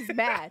anyway. she's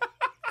mad.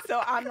 So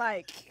I'm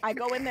like, I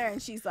go in there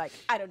and she's like,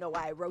 I don't know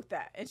why I wrote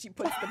that. And she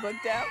puts the book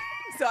down.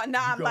 So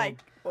now I'm gonna like,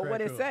 well, what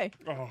crack it up. say?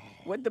 Oh.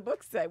 What the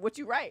book say? What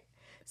you write?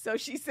 So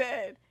she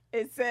said,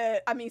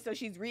 so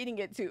she's reading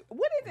it too.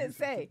 What did it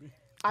say?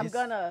 I'm It's-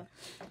 gonna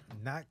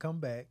Not come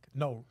back.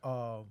 No.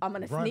 I'm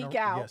gonna run sneak ar-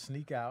 out. Yeah,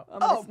 sneak out. I'm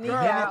gonna Oh, sneak girl.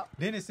 out.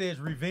 Then it says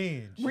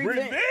revenge.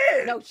 Revenge!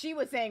 No, she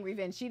was saying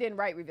revenge. She didn't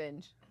write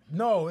revenge.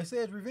 No, it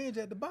says revenge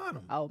at the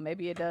bottom. Oh,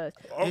 maybe it does.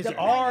 It's Okay.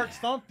 R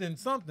something.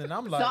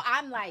 I'm like, So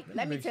I'm like,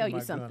 let me make tell sure you my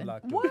gun something.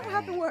 locked up. What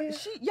happened?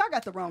 Y'all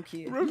got the wrong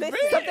kid. Revenge.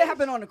 Something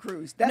happened on the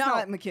cruise. That's No.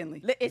 not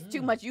McKinley. It's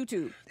too much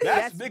YouTube.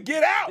 That's the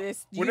get out.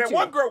 It's When that YouTube.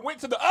 one girl went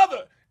to the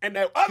other and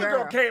that other girl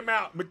Girl. came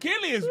out.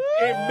 McKinley is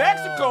in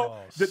Mexico.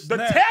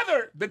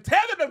 The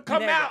tether them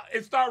come Nigga. out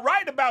and start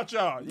writing about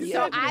y'all. You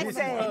So said I This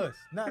said- is us.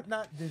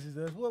 Not this is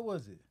us. What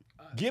was it?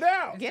 get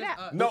out. Get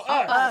out. No,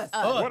 us.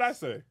 Us. What'd I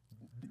say?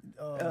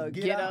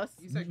 Get out. us.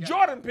 You said got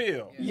Jordan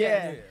Peele.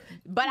 Yeah.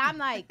 But I'm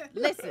like,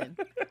 listen,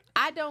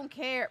 I don't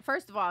care.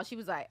 First of all,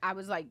 I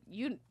was like,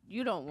 you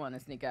don't want to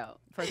sneak out.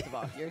 First of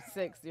all, you're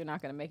 6. You're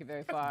not going to make it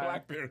very far.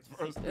 Black parents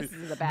first. This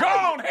is a bad Go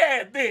idea. on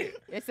ahead then.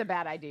 It's a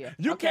bad idea.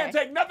 You okay? can't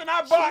take nothing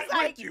I bought She's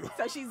like, with you.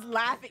 So she's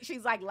laughing.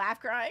 She's like laugh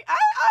crying. I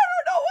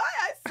don't know why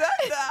I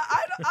said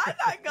that. I'm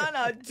not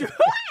gonna do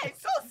it.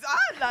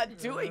 I'm not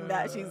doing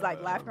that. She's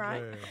like laugh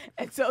crying. man.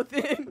 And so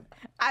then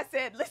I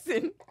said,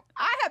 listen,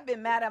 I have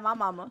been mad at my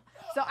mama.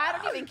 So I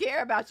don't even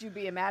care about you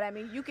being mad at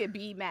me. You can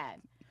be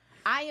mad.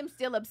 I am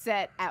still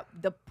upset at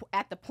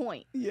the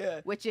point.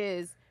 Yeah. Which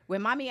is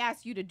when mommy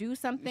asks you to do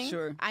something,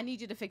 Sure. I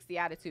need you to fix the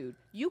attitude.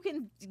 You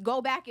can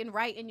go back and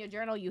write in your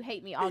journal, you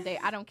hate me all day.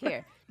 I don't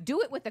care.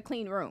 Do it with a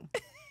clean room.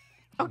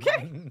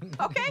 Okay?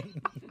 Okay?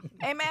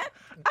 Amen?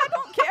 I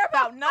don't care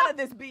about none of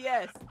this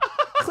BS.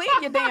 Clean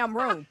your damn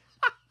room.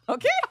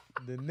 Okay?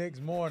 The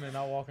next morning,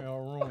 I walk in her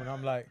room and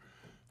I'm like,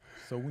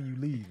 so when you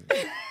leaving?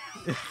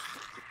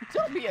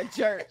 Don't be a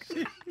jerk.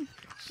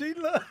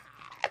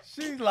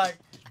 She's like,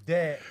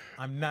 Dad,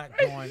 I'm not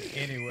going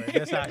anywhere.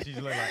 That's how she's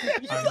looking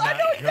like. I'm not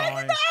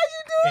going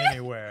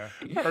anywhere.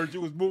 I heard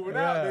you was moving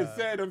out. They Yeah.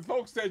 said, and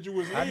folks said you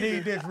was leaving. I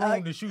need this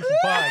room to shoot some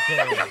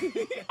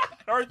podcasts.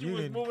 I heard you, You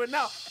was didn't- moving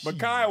out. But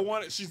Kaya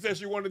wanted, she said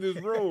she wanted this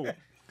room.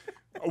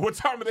 What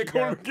time are they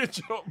going to get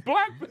your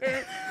black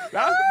parents?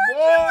 That's the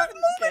boy.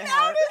 Moving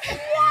out is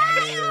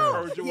I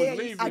heard you was Yeah,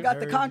 leaving. I got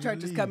the Heard you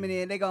contractors leaving. coming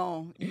in. They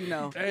gon',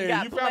 Hey,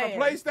 got you found a plans.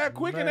 place that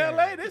quick in Man.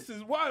 LA? This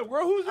is why.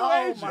 Girl, who's your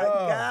Oh agent? my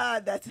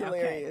God, that's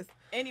hilarious.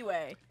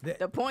 Anyway, The-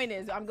 the point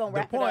is, I'm going to The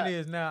wrap it point up.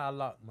 is now I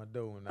locked my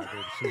door when I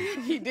go to shoot.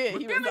 He did.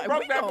 He was McKinley like,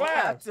 broke we that gonna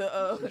glass. have to,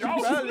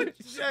 Y'all Probably-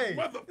 was Hey.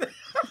 mother.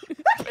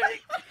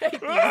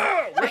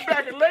 We're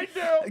back in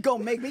Lakedale. It's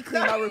gonna make me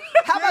clean my room.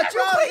 How about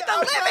you clean the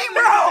living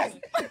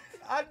room?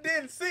 I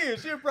didn't see her.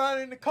 She was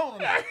probably in the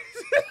corner.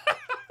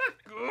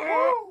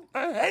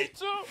 I hate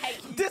you.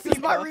 This is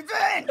my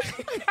revenge.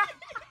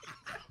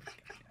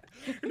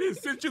 And then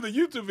sent you the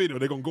YouTube video.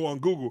 They're going to go on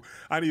Google.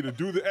 I need to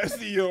do the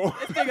SEO.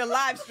 nigga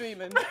live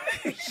streaming.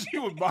 She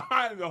was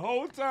behind the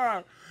whole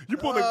time. You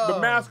pull the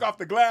mask off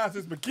the glass,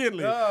 it's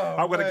McKinley. Oh,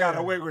 I would have got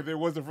man. away with it if it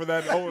wasn't for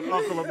that old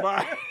uncle of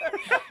mine.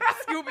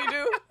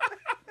 Scooby-Doo.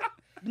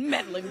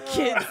 Meddling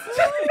kids.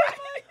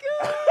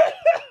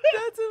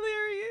 That's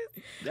hilarious.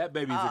 That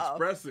baby's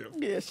expressive.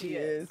 Yeah, she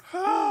is.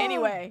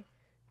 Anyway,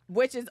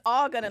 which is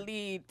all going to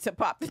lead to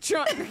Pop the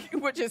Trunk,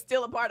 which is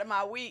still a part of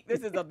my week.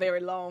 This is a very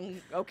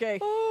long,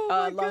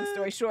 long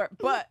story short.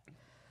 But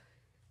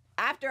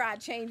after I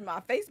changed my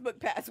Facebook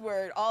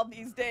password all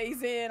these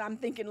days in, I'm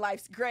thinking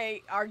life's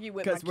great, argue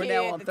with my 'Cause we're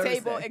now kid, on the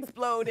table Thursday.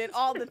 exploded,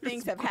 all the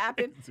things have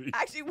happened. crazy.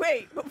 Actually,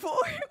 wait, before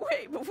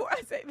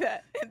I say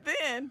that. And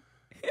then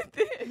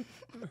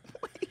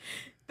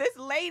this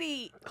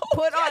lady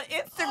put on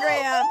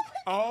Instagram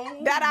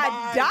Oh, that I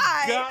my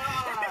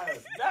died. God.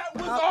 That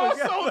was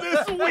also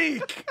this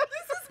week.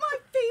 This is my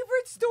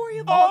favorite story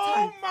of all Oh,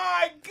 time.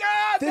 my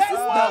God. This That is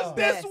was the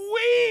this best.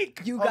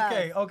 week. You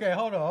guys, Okay,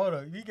 hold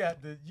on. You got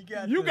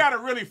You got to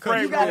really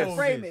frame you gotta this.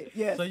 frame it.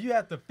 Yes. So you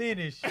have to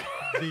finish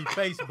the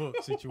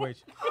Facebook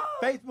situation.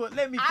 Facebook,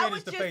 let me I finish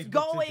was the just Facebook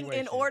going situation.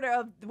 in order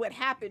of what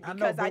happened I know,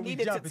 because but I we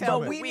needed to jumping tell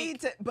to the it. we week.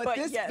 need to, but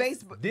this yes.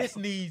 Facebook, This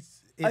needs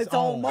its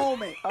own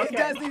moment. It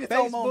does need its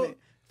own moment.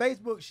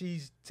 Facebook,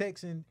 she's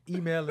texting,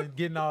 emailing,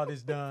 getting all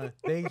this done.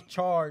 They've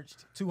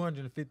charged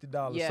 $250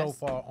 so Yes.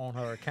 far on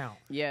her account.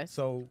 Yes.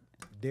 So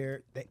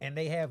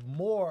they have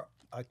more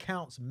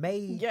accounts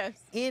made Yes.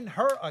 in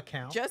her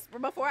account. Just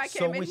before I So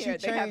came when in she here,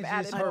 they have changes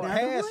added her more.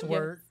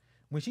 password,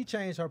 when she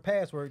changed her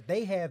password,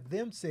 they have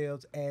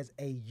themselves as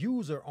a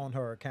user on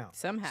her account.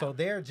 Somehow. So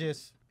they're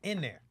just in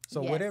there.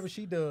 So Yes. whatever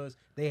she does,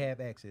 they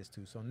have access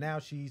to. So now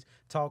she's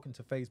talking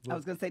to Facebook. I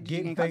was gonna say, did you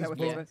getting get in contact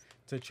with Facebook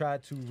Facebook? to try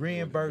to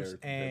reimburse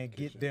and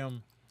verification. get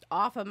them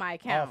Off of my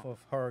account. off of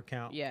her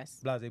account. Yes.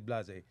 Blase,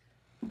 blase.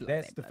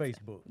 That's the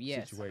Facebook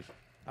Yes. situation.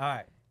 All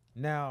right.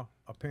 Now,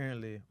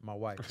 apparently, my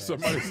wife has.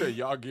 Somebody said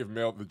y'all give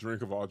Mel the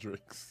drink of all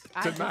drinks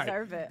I tonight.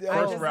 deserve it. Yeah. I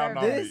First deserve round it.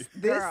 on me.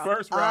 This Girl.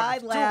 First round, I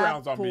 2 laughed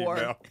rounds on me, for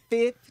Mel.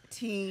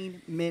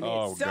 15 minutes.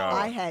 Oh, So- God.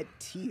 I had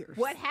tears.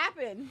 What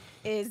happened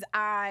is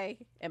I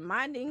am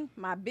minding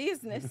my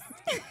business,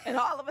 and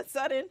all of a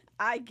sudden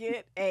I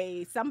get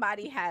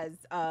somebody has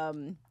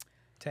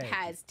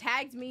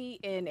tagged me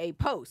in a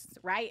post,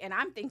 right? And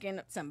I'm thinking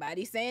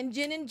somebody saying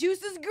gin and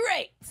juice is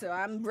great, so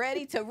I'm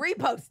ready to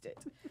repost it.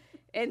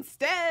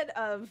 Instead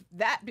of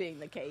that being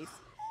the case,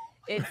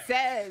 it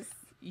says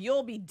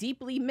you'll be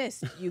deeply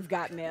missed. You've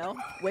got mail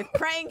with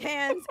praying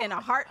hands and a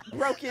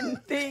heartbroken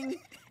thing.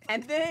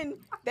 And then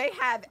they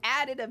have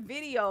added a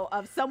video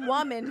of some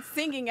woman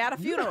singing at a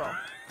funeral.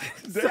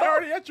 They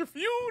already at your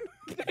funeral?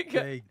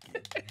 Hey,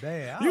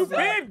 damn. I You've was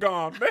like, been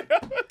gone, man. I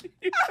was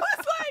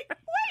like,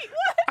 wait,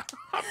 what?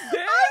 I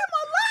am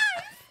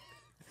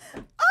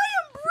alive. I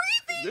am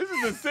breathing. This is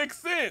is the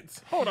sixth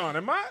sense. Hold on,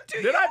 did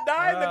I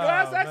die in the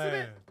glass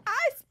accident? Man.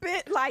 I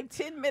spent like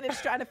 10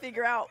 minutes trying to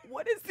figure out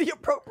what is the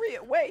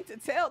appropriate way to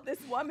tell this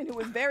woman who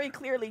is very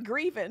clearly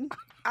grieving,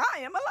 I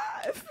am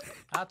alive.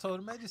 I told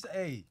him, man, just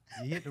hey,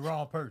 you hit the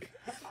wrong person.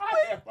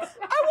 I want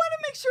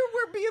to make sure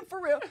we're being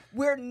for real.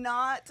 We're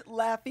not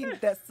laughing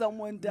that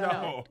someone died.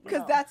 No.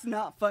 Because that's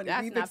not funny.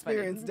 That's We've not funny.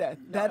 experienced death.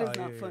 That is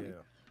Oh, not yeah, funny. yeah.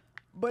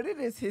 But it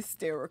is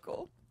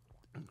hysterical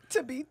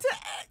to be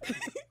tagged.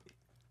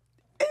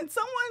 And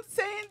someone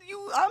saying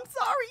I'm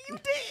sorry you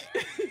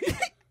did.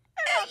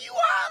 And you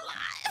are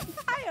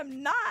alive. I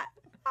am not.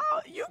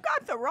 Oh, you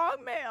got the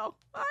wrong mail.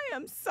 I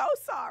am so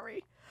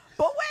sorry.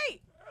 But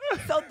wait.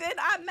 So then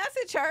I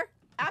message her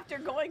after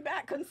going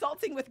back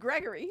consulting with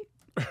Gregory.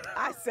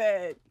 I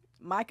said,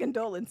 my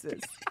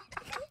condolences.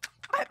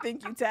 I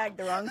think you tagged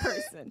the wrong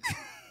person.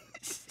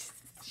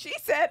 She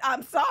said,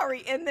 I'm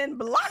sorry, and then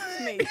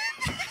blocked me.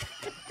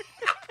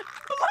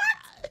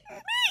 Blocked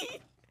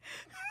me.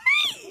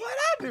 What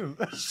I do?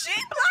 She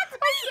blocked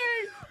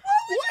me.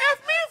 What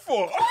F me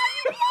for?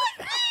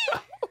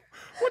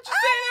 What you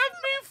saying F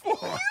me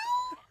for?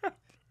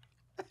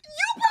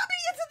 You brought me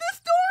into this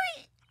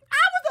story.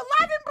 I was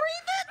alive and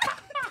breathing.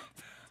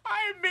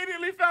 I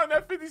immediately found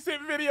that 50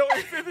 Cent video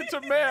and sent it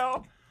to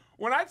Mel.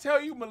 When I tell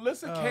you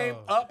Melissa came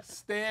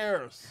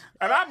upstairs,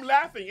 and I'm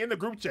laughing in the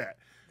group chat.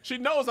 She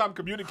knows I'm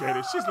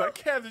communicating. She's like,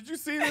 Kev, did you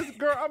see this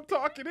girl? I'm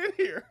talking in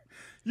here.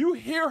 You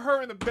hear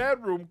her in the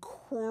bedroom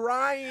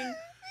crying,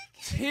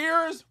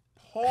 tears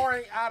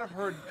pouring out of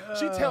her.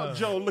 She tell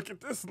Joe, look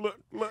at this, look.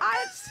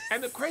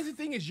 And the crazy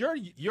thing is your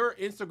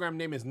Instagram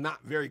name is not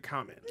very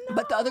common.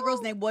 But the other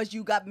girl's name was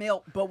You Got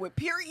Mail, but with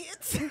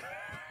periods.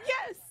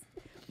 Yes.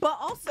 But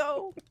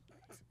also,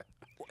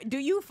 do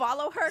you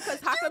follow her? Because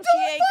how come don't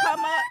she ain't come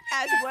up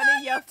as one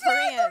of your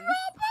friends?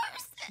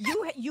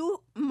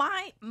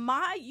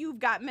 You've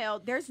got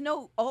mail. There's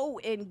no O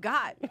in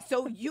got.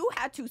 So you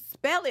had to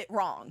spell it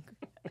wrong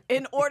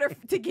in order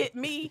to get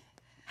me.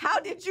 How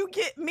did you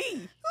get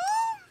me?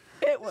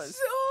 It was.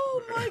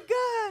 Oh my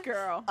God.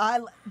 Girl.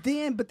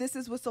 But this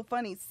is what's so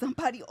funny.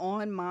 Somebody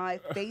on my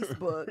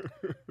Facebook,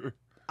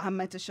 I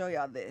meant to show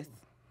y'all this,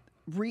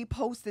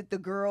 reposted the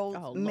girl,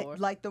 Oh, Lord.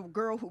 like the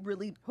girl who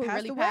really Who passed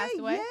really away. passed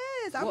away?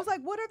 Yes. I was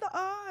like, what are the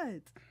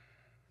odds?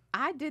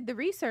 I did the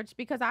research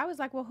because I was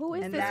like, well, who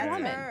is And this that's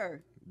woman?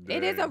 her.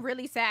 It is a Dang.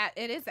 really sad.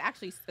 It is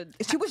actually.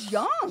 She was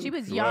young. She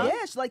was young. Yeah,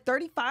 she's like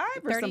 35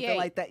 or something 38.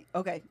 like that.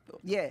 Okay.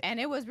 Yeah. And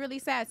it was really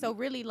sad. So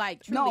really,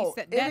 like, truly, No,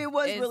 death it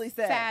was is really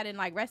sad. and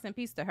like, rest in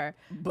peace to her.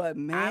 But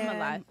man,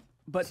 alive.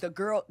 But the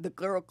girl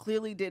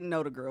clearly didn't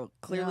know the girl.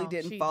 Clearly No,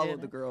 didn't she follow the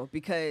didn't. girl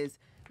because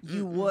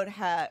you would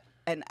have.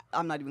 And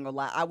I'm not even gonna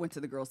lie. I went to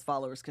the girl's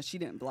followers because she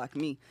didn't block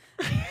me.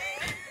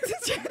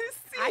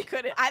 I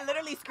couldn't. I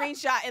literally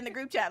screenshot in the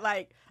group chat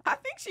like, I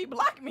think she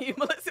blocked me.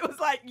 Melissa was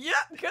like, yep,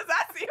 because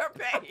I see her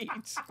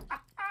page.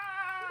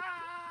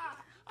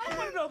 I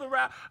want to know the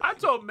route. I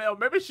told Mel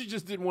maybe she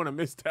just didn't want to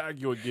mistag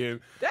you again.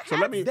 That So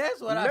let me.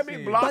 That's what I let me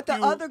said. block But the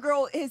you. other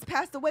girl has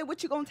passed away.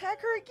 What you gonna tag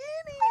her again?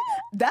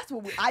 In? That's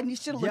what I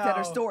should have looked at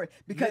her Y'all, story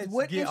because let's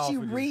what get if off she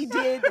of this.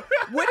 redid?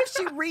 What if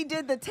she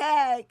redid the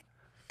tag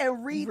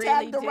and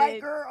re-tagged the right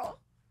did. girl?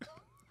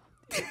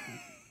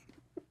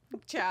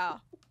 Child.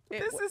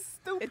 This is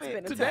stupid. It's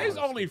been a Today's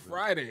time. only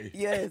Friday.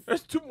 Yes.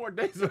 There's 2 more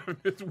days of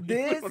this week.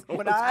 This We don't know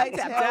when what's I going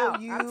tapped tell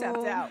out. you, I'm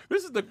tapped out.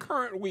 This is the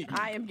current week.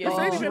 I am This getting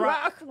ain't even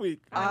drunk. last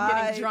week. I'm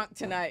I- getting drunk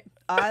tonight.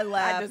 I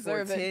laughed for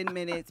deserve it. 10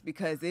 minutes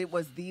because it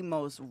was the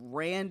most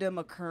random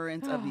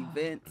occurrence of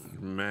events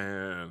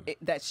Man.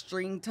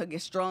 that get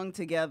strung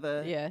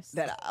together. Yes.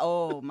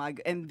 Oh my!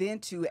 And then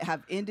to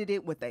have ended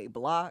it with a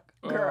block,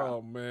 girl.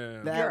 Oh,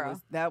 man.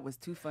 That was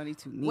too funny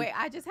to me. Wait,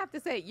 I just have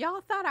to say,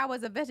 y'all thought I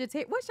was a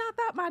vegetarian. What y'all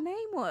thought my name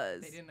was?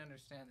 They didn't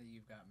understand that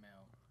you've got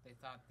mail. They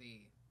thought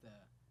the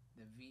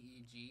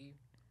VEG.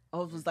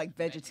 Oh, it was like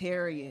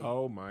vegetarian.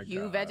 Oh, my God.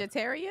 You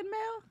vegetarian,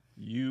 Mel?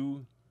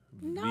 You.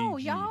 No,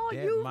 VG. y'all,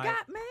 That you might-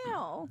 got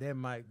mail. That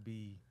might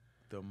be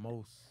the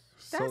most.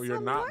 So That's you're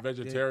a not lot.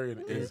 vegetarian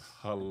That- is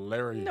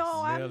hilarious.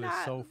 No, I'm Mel is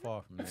not. so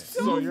far from that.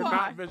 So you're far.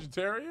 not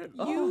vegetarian?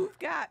 You've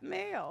got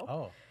mail.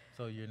 Oh,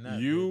 so you're not.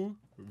 You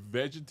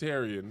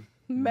vegetarian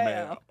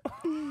Mel.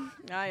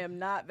 I am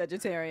not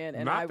vegetarian,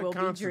 and Not I the will be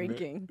consummate.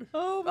 drinking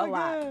Oh a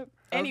lot.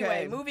 Anyway,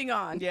 Okay. moving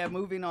on. Yeah,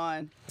 moving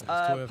on.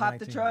 12, Pop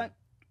the 19. trunk.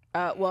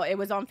 Well, it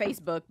was on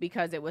Facebook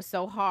because it was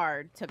so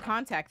hard to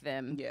contact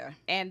them. Yeah.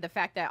 And the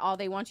fact that all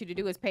they want you to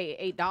do is pay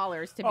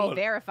 $8 to be Oh.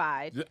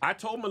 verified. I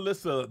told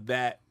Melissa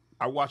that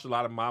I watch a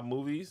lot of mob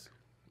movies,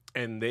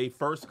 and they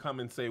first come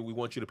and say, we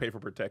want you to pay for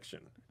protection.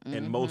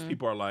 And most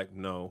people are like,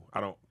 no, I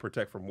don't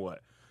protect from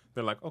what?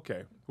 They're like,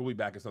 okay, we'll be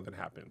back if something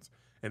happens.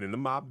 And then the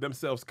mob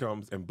themselves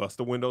comes and busts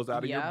the windows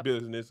out of your Yep.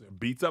 business,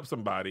 beats up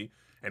somebody,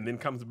 and then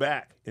comes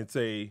back and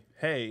say,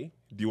 hey,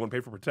 do you want to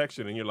pay for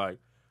protection? And you're like,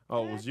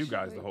 oh, it was you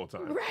guys the whole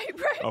time. Right.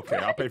 Okay,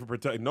 I'll pay for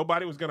protection.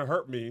 Nobody was gonna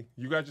hurt me.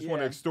 You guys just want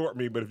to Yeah. extort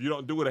me. But if you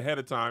don't do it ahead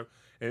of time,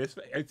 and it's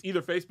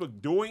either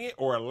Facebook doing it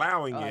or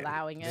allowing Or it,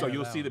 allowing it. so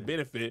you'll see the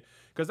benefit.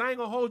 Because I ain't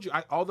gonna hold you.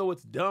 Although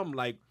it's dumb,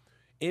 like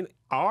in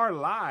our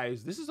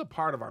lives, this is a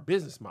part of our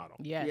business model.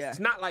 Yes. Yeah. It's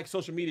not like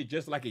social media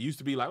just like it used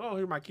to be like, oh,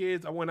 here are my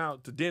kids. I went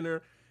out to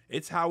dinner.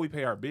 It's how we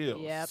pay our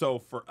bills. Yep. So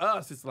for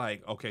us, it's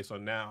like, okay, so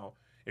now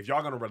if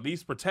y'all going to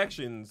release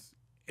protections,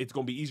 it's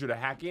going to be easier to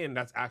hack in.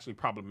 That's actually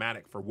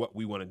problematic for what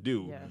we want to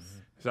do. Yes.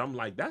 So I'm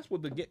like, that's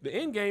what the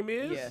end game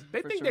is. Yeah,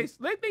 they for think sure.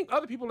 they think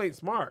other people ain't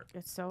smart.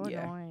 It's so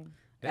Yeah. annoying.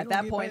 They At gonna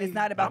that get point, paid. it's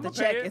not about the I'ma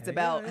check. pay it. It's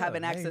about Yeah,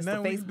 having ain't access to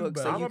nothing we can do Facebook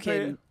about so it. you I'ma pay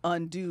can it.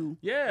 undo.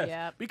 Yes.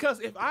 Yep. Because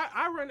if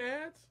I run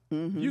ads,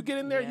 Mm-hmm. you get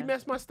in there, Yeah. you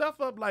mess my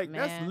stuff up, like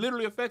that's Man.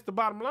 literally affects the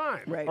bottom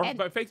line. Right. Or And-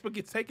 if Facebook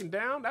gets taken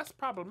down, that's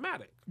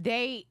problematic.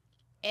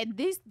 And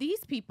these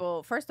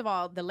people, first of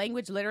all, the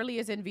language literally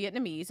is in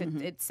Vietnamese.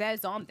 It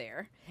says on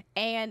there.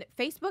 And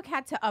Facebook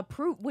had to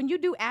approve. When you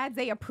do ads,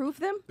 they approve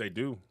them. They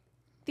do.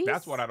 These,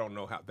 That's what I don't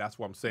know how. That's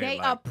what I'm saying. They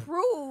like,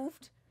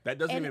 approved that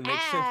doesn't an even make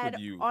sense ad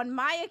with you. on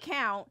my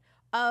account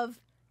of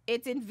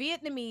it's in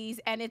Vietnamese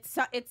and it's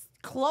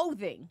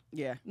clothing.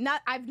 Yeah.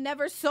 I've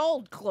never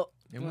sold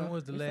And when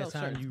was the we last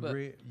sell time shirts, you but-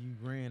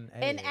 ran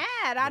an ads?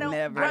 ad. I don't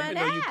Never. I run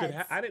didn't know you ads.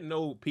 could. I didn't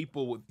know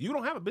people. You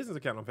don't have a business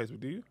account on Facebook,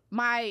 do you?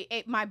 My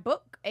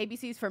book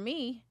ABCs for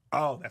me,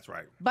 Oh, that's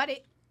right. but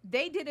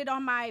they did it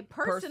on my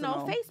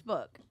personal Personal.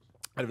 Facebook.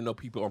 I didn't even know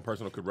people on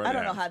personal could run. I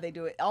don't know ads. how they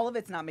do it. All of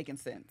it's not making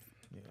sense.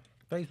 Yeah.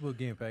 Facebook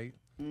getting paid.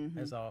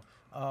 That's all.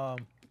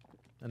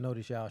 I know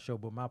this y'all show,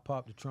 but my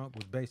pop the trunk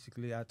was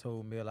basically I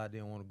told Mel I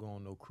didn't want to go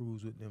on no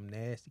cruise with them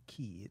nasty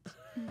kids,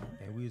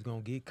 and we was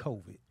gonna get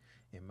COVID.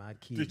 And my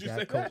kids Did you got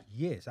say COVID. that?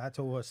 Yes, I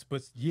told her,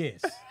 but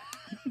yes.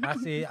 I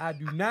said I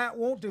do not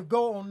want to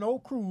go on no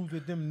cruise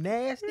with them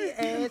nasty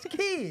ass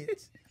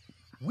kids.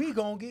 We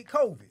gonna get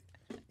COVID,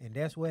 and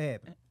that's what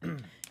happened.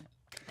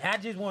 I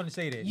just want to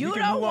say that. You We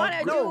can don't move on.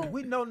 wanna No, do-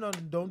 we no,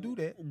 don't do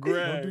that.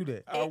 Greg, Don't do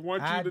that. I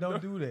want you to don't know.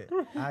 do that.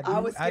 I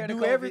was I scared of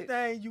do COVID.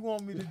 everything you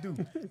want me to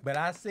do, but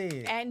I said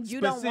And you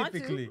don't want to.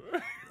 specifically.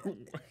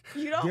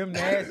 You don't Them want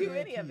to nasty do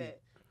any of kids.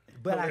 it.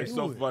 But I It's do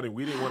so it. funny.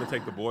 We didn't want to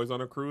take the boys on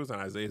a cruise, and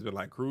Isaiah's been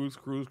like, cruise.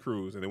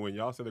 And then when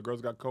y'all said the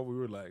girls got COVID, we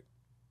were like,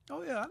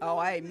 Oh yeah. Oh,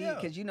 I admit,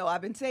 because you know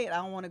I've been saying I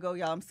don't want to go,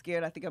 y'all. I'm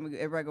scared. I think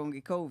everybody gonna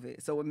get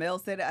COVID. So when Mel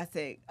said it, I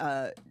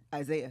said,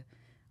 Isaiah,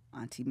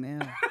 Auntie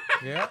Mel.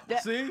 Yeah.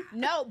 See.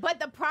 No, but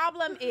the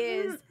problem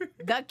is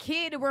the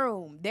kid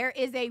room. There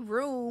is a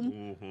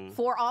room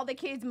for all the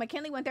kids.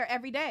 McKinley went there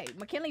every day.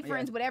 McKinley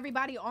friends with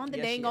everybody on the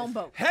Yes, she dang on is.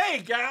 boat.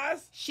 hey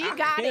guys, She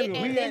got it We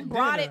and then at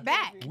brought dinner. it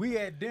back. We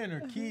at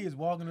dinner, kids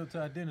walking up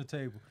to our dinner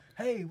table.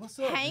 Hey, what's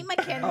up? Hey, Oh,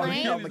 McKinley.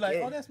 you know He's like,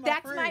 McKin- oh, that's my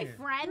That's friend. my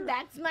friend.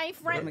 That's my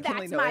friend. McKinley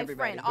That's know my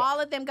everybody. friend. All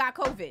of them got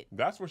COVID.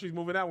 That's where she's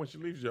moving out when she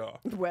leaves y'all.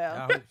 I Well,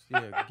 hope,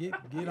 yeah,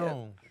 get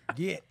on.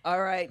 Get. All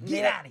right,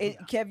 Get Mel, outta here.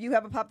 Kev, you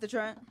have a pop the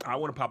trunk? I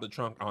want to pop the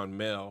trunk on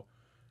Mel.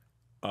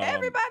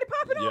 everybody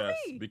popping on Yes,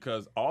 me.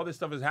 because all this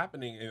stuff is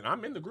happening, and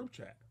I'm in the group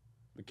chat,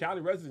 the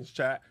Cali residents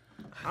chat.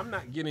 I'm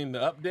not getting the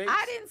updates.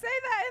 I didn't say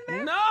that in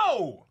there.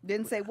 No,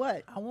 Didn't say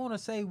what? I want to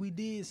say we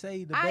did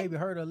say the I- baby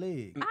hurt her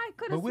leg. I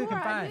could But have we sworn can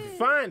I find did. it.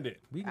 find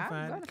it. We can I'm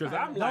find gonna it. Because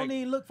find I'm it. like, Don't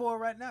even look for it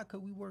right now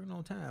because we working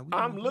on time. We I'm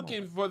gonna come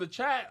looking for the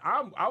chat.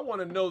 I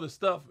want to know the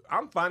stuff.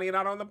 I'm finding it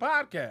out on the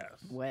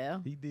podcast. Well,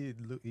 on. He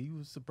did look. He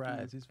was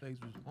surprised. His face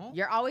was. Oh.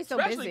 you're always so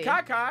Especially busy.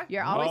 Kai Kai.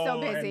 You're always so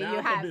Oh, and busy. now You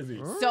I'm have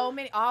busy. so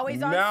many,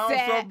 always on Now I'm so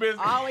set, busy.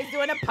 always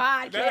doing a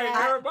podcast,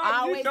 everybody, you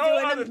always know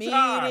doing other a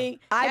time. meeting.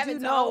 I do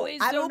Kevin's know. always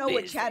I so don't know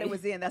what busy. chat it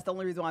was in. That's the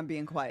only reason why I'm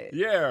being quiet.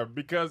 Yeah,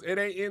 because it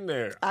ain't in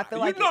there. I feel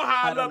you like know it-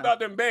 how I I don't love know. about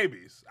them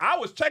babies. I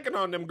was checking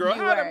on them girls.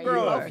 You How were, them you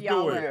girls both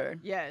y'all doing? were.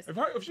 Yes.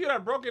 If she had a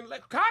broken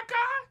leg, Kai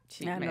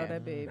I know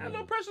that baby. that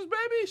little precious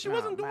baby, she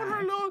wasn't doing her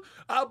my.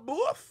 little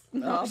boof.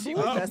 She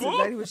was, that's boof.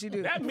 exactly what she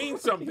do. That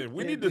means something.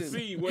 We It need to do.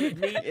 see what it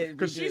means It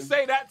because she do.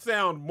 say that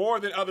sound more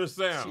than other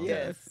sounds.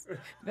 Yes.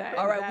 That-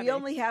 All right, that we is-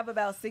 only have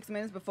about 6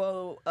 minutes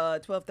before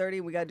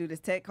 12:30. We got to do this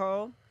tech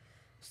call.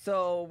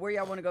 So where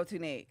y'all want to go to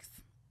next?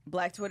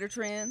 Black Twitter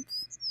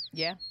trends?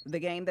 Yeah. The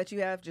game that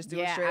you have? Just do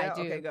it Yeah, straight I out?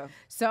 do. Okay, go.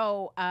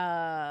 So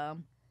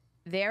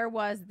there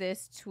was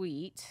this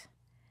tweet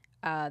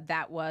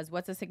that was,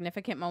 what's a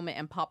significant moment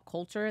in pop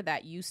culture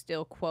that you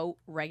still quote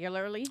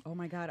regularly? Oh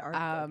my God,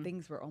 our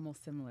things were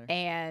almost similar.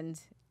 And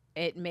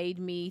it made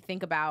me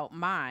think about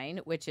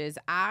mine, which is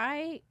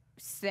I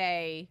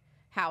say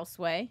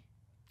Houseway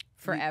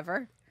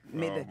forever.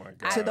 Made Oh the- my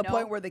God. to the I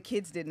point know. where the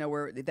kids didn't know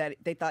where that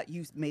they thought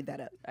you made that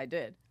up. I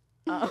did.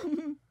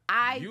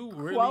 I You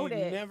really quote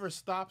it. never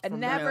stopped I from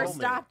never that moment.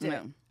 stopped it.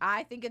 No.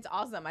 I think it's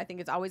awesome. I think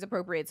it's always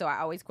appropriate, so I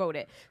always quote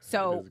it. That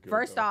So is good,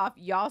 first though. off,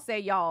 y'all say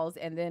y'all's,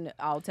 and then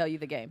I'll tell you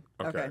the game.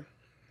 Okay.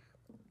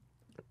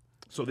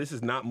 So this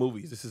is not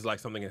movies. This is like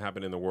something that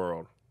happened in the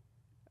world.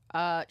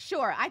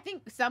 Sure. I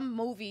think some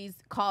movies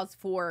cause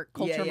for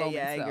culture yeah, moments.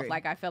 I though. agree.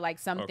 Like I feel like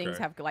some things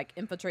Okay. have like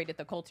infiltrated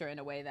the culture in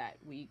a way that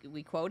we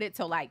quote it.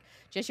 So like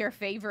just your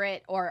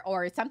favorite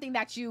or something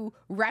that you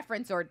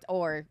reference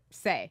or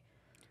say.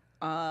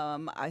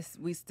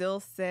 We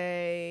still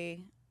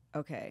say,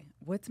 okay,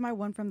 what's my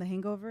one from The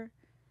Hangover?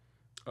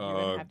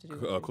 didn't have to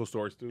do Cool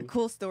Stories too.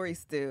 Cool story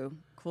stew.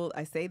 Cool.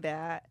 I say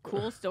that.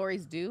 Cool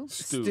stories do.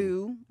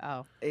 Stew.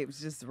 Oh, It was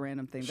just a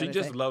random thing. She that I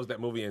just say. loves that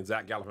movie and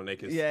Zach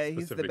Galifianakis. Yeah, he's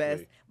the specifically.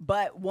 best.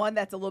 But one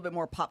that's a little bit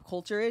more pop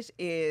culture-ish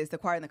is The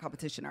Choir and the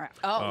Competition are out.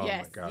 oh, Oh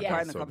yes, my God, yes, Choir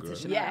that's and the so good.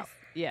 Competition are yes, out.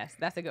 yes.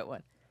 That's a good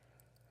one.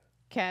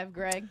 Kev,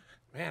 Greg.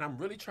 Man, I'm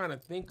really trying to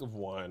think of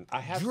one.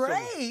 I have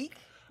Drake.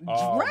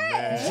 Oh,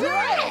 man.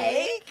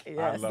 Drake. I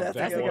Yes, love that's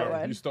that a good one.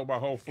 one. You stole my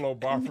whole flow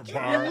bar for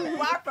bar.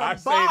 Bar for I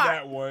say bar.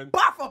 that one.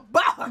 Bar for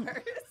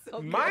bar. So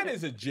Mine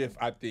is a GIF,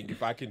 I think,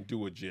 if I can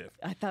do a GIF.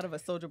 I thought of a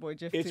Soldier Boy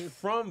GIF It's too.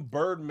 from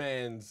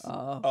Birdman's.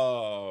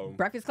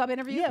 Breakfast Club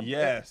interview.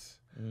 Yes.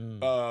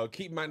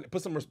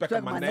 Put some respect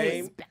on my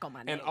name. Respect on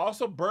my name. And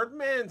also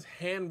Birdman's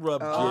hand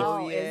rub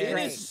Oh, GIF. yeah, It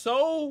great. is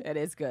so. It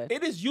is good.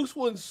 It is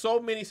useful in so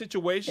many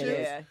situations.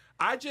 Yeah.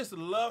 I just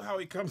love how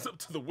he comes up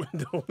to the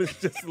window. It's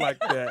just like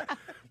that.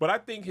 But I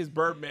think his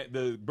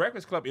the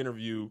Breakfast Club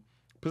interview,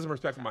 put some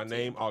respect on my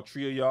name, all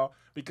three of y'all,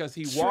 because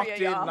he walked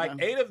in, y'all. like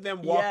 8 of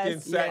them walked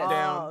in, sat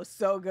down. Oh,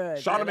 so good.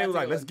 Charlamagne was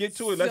like, let's get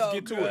to it, let's So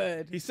get to good.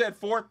 it. He said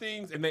 4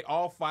 things, and they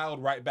all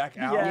filed right back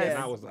out. Yes. And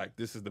I was like,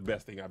 this is the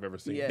best thing I've ever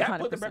seen. Yeah. That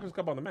put the 100%. Breakfast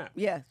Club on the map.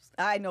 Yes,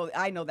 I know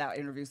that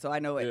interview, so I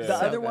know it. Yeah. The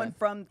So other good. one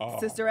from Oh,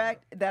 Sister man.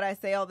 Act that I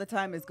say all the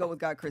time is "Go with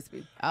God,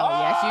 Crispy." Oh,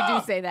 yes, you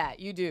do say that.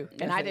 You do.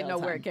 And I I say didn't all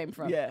know the where time. it came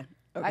from. Yeah,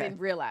 okay. I didn't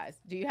realize.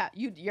 Do you have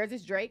yours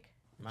is Drake?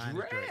 Mine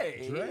is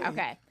Drake. Drake.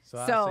 Okay. So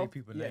I So say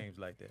people yeah. names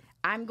like that.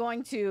 I'm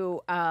going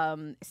to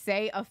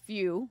say a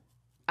few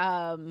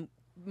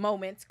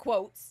moments,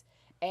 quotes,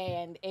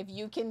 and if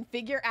you can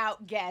figure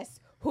out, guess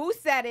who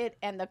said it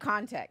and the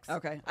context.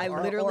 Okay, I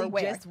Or- literally or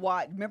where. just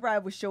watched. Remember, I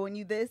was showing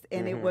you this,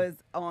 and it was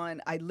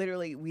on.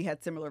 we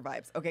had similar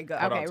vibes. Okay, go.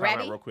 Hold Okay, on, time out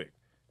ready? real quick.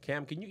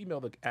 Cam, can you email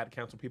the ad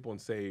council people and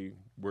say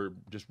we're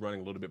just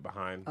running a little bit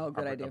behind? Oh,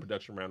 good idea. Our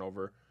production ran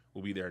over.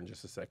 We'll be there in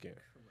just a second.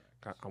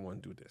 I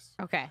want to do this.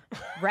 Okay.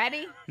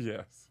 Ready?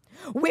 Yes.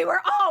 We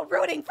were all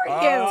rooting for you.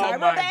 Oh Tyra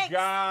my Banks.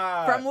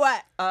 God. From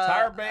what?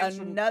 Tyra Banks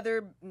from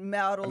Another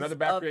model. Another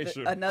back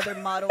creation. Another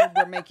model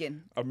we're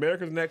making.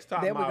 America's Next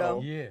Top There we Model.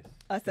 go. Yes.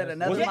 I said That's-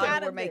 another Was it Get model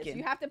out we're of this. making.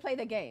 You have to play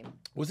the game.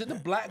 Was it the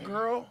black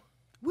girl?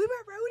 We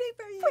were rooting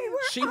for you.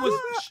 She was.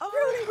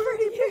 rooting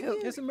for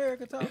you. It's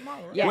American Top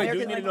Model. Right? Yeah. Wait, do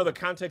you America's need to Next- know the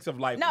context of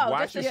like No,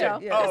 why just she the said? show.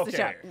 Yeah. Oh, Just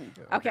the okay.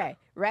 show. Okay.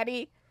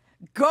 Ready?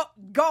 Go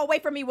away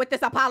from me with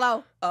this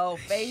Apollo. Oh,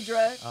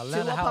 Phaedra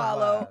Atlanta to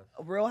Apollo,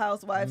 Housewives. Real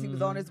Housewives. He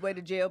was on his way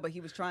to jail, but he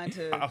was trying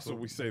to. Also,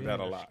 we say that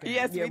a lot.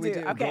 Yes, Yeah, we we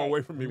do. do. Okay. Go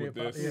away from me with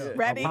this. Yeah.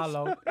 Ready?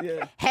 Apollo.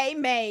 Yeah. Hey,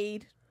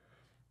 maid.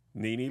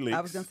 Nene Leakes.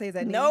 I was gonna say is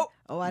that. Nope.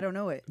 Nene? Oh, I don't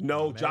know it.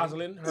 No,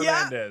 Jocelyn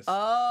Hernandez.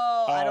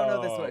 Oh, I don't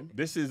know this one.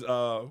 This is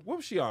what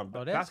was she on?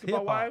 Oh, that's Basketball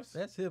hip-hop. Wives?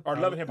 That's hip Or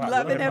Love and Hip Hop.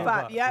 Love and Hip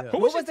Hop. Yep. Yeah. Who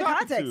What was, was she the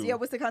talking context? to? Yeah,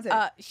 what's the context?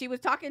 She was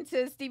talking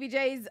to Stevie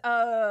J's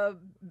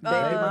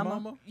Baby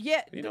mama?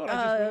 yeah, You know what I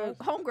just realized?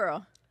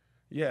 homegirl.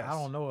 Yes. I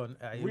don't know.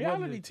 It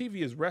Reality wasn't-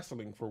 TV is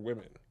wrestling for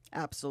women.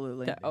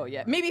 Absolutely. Oh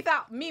yeah. Mimi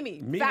Faust.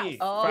 Mimi. Mimi Faust.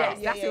 Oh, yes,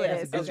 Faust. that's who it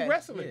is. It's Okay.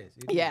 wrestling. Yes,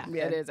 it Yeah,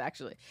 Yeah. it is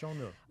actually. Show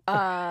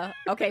enough.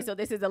 Okay, so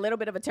this is a little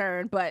bit of a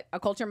turn, but a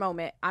culture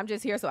moment. I'm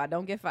just here so I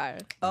don't get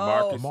fired.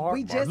 Oh, Marcus-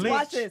 we just Lynch.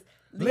 watched this.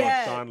 Lynch.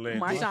 Yeah. Marshawn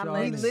Lynch. Marshawn We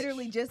Lynch.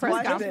 literally just Press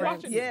watched conference. it.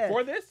 Watching Yeah.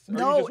 for this? Or you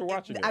No, just were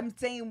watching it? I'm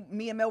saying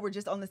me and Mel were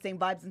just on the same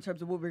vibes in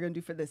terms of what we're gonna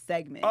do for this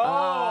segment.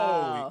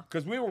 Oh,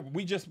 because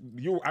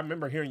I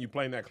remember hearing you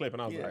playing that clip,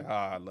 and I was Yeah. like,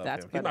 I love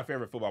That's him. He's my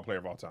favorite football player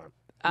of all time.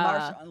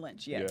 Marshawn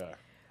Lynch. Yeah. Yeah.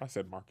 I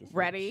said Marcus. Lynch.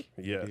 Ready?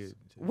 Yes.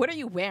 What are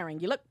you wearing?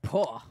 You look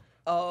poor.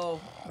 Oh,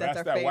 that's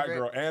our that favorite. white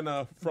girl,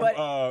 Anna from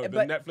But- the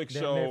but- Netflix That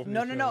show. Netflix-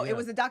 No, no, no. Yeah. It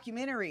was a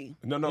documentary.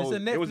 No, It's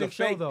a it was a Netflix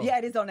show, fake. though. Yeah,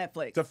 it is on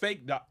Netflix. It's a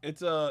fake.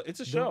 It's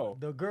a show.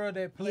 The girl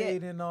that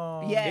played in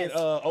Yes. In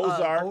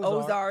Ozark.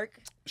 Ozark.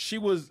 She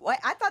was. Well,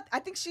 I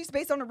think she's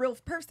based on a real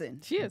person.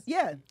 She is.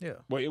 Yeah. Yeah,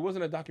 Wait, it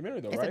wasn't a documentary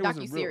though, It's right? a It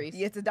was real- docuseries.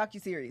 Yeah, it's a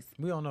docuseries.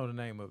 we don't know the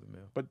name of it,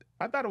 Mel. But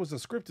I thought it was a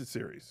scripted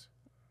series.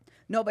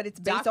 No, but it's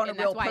based on a and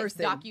real that's why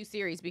person. it's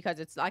docu-series because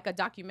it's like a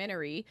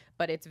documentary,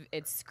 but it's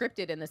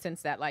scripted in the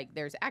sense that like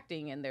there's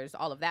acting and there's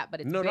all of that, but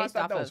it's No, I based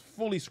thought off that of. was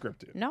fully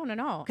scripted. No.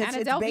 Because Anna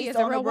it's Delvey based is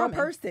on a real woman.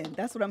 person.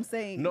 That's what I'm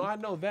saying. No, I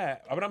know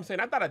that. But I'm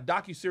saying I thought a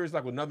docuseries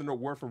like with another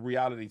word for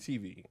reality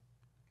TV,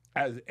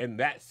 and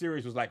that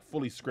series was like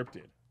fully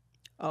scripted.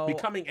 Oh,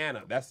 Becoming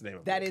Anna, that's the name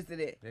of that it. is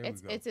it. There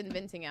It's we go. it's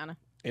inventing Anna.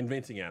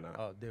 Inventing Anna.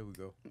 Oh, there we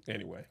go.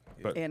 Anyway,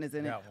 but Anna's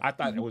in it. That one. I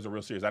thought it was a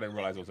real series. I didn't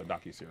realize it was a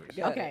docuseries.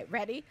 Yeah. Okay,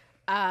 ready?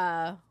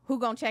 Who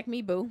gonna check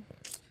me, boo?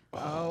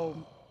 Oh,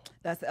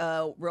 that's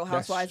Real That's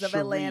Housewives of Sheree.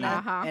 Atlanta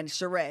Uh-huh. and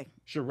Sheree.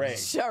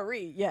 Sheree.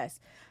 Cherie, yes.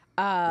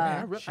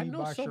 I She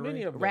know by so Sheree?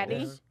 many of them.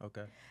 Ready?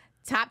 Okay.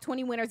 Top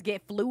 20 winners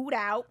get flued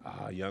out.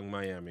 Young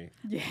Miami.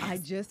 Yes. I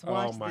just Oh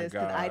watched my this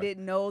because I God.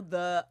 didn't know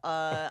the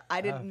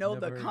I've never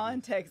heard of this.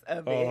 context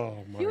of it. Oh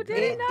my You God.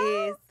 didn't It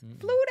know? is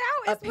Flued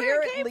out is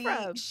where it apparently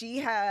came from. she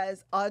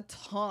has a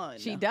ton.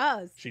 She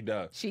does. She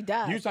does. She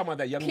does. You talking about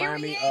that Young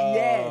Miami Period.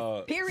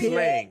 Yes. Period.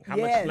 slang? How much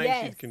Yes. slang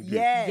Yes. she can do?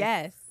 Yes.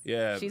 Yes.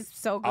 Yeah. She's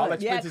so good. All Yeah,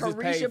 expenses is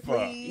Carisha, paid for.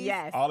 please.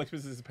 Yes. All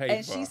expenses is paid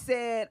And for.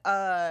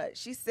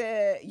 she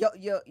said,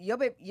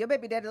 your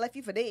baby daddy left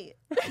you for dead.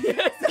 So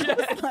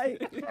it's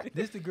like,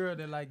 This the girl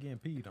that like getting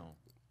peed on.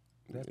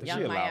 That's the Young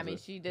She allows Miami. it.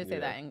 She did say Yeah.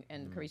 that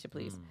in Carisha,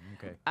 please.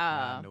 Okay.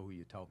 Now I know who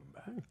you're talking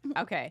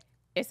about. Okay.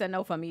 It's a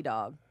no for me,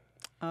 dog.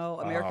 Oh,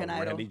 American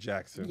Idol. Randy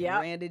Jackson. Yeah.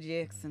 Randy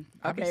Jackson.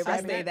 Okay, I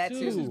ready? say that This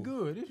too. is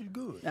good. This is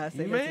good. I say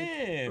that too.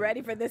 Man.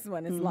 Ready for this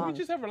one? It's We long.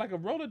 just have like a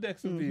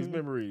Rolodex of these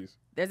memories.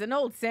 There's an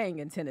old saying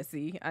in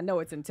Tennessee. I know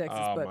it's in Texas,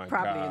 Oh, but my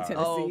probably God. in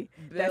Tennessee Oh,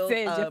 that Bill,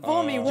 says, "You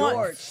fool me George.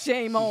 once,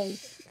 shame on,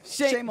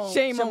 shame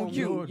on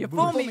you. George You Bush.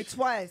 fool Fool me me,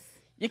 twice.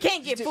 you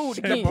can't get fooled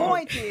The again."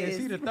 point Is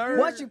he is, the third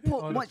once you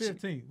pull, or the once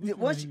 15th? you, Which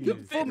once one you he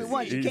is? fool me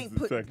once, you He's can't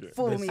the second.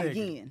 fool The me second.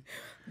 again.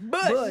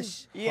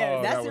 Bush. Yeah,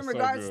 Oh, that's that in was so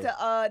regards good.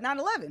 to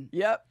 9/11.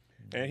 Yep.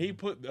 And he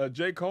put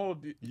J. Cole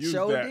used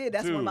Show that did.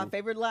 That's too. one of my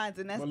favorite lines,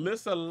 and that's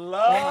Melissa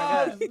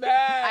loves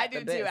that. I do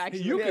the too, best.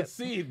 actually. You Yeah. could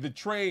see the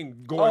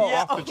train going Oh,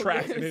 off the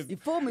tracks. And his, you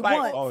fool me like,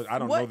 once. oh, I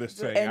don't know this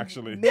saying and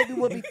actually. Maybe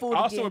we'll be fooled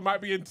Also, again. it might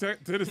be in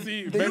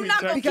Tennessee. The- maybe You're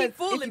not gonna Texas. keep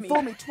fooling if you me.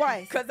 fool me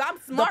twice, Because I'm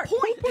the smart.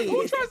 point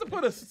Who is, tries to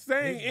put a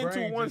saying His into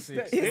brain one just step?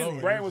 exploded.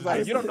 His brain was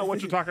like, you don't know what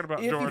you're talking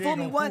about, if you George. fool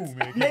me Ain't gonna once, fool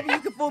me again. maybe you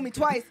can fool me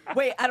twice.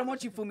 Wait, I don't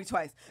want you to fool me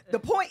twice. The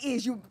point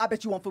is, I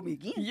bet you won't fool me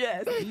again.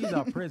 Yes. These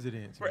are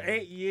presidents. For man.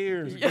 8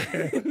 years. Yeah,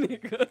 man.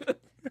 nigga.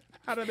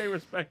 How do they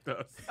respect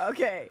us?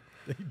 Okay.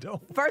 They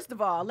don't. First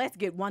of all, let's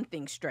get one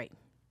thing straight.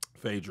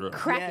 Phaedra.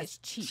 Crack Yes. is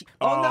cheap.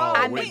 Oh, no.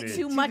 I Whitney. make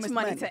too much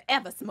money to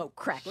ever smoke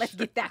crack. Let's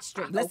get that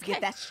straight. Let's okay?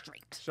 get that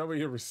straight. Show me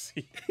your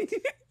receipt.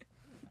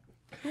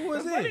 Who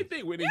was The funny it?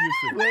 thing, Whitney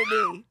Houston.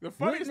 Whitney. The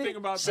funniest thing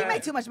about She that,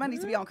 made too much money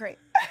to be on crack.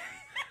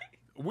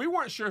 we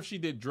weren't sure if she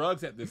did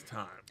drugs at this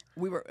time.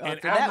 We were And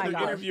for after that the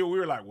gosh. interview, we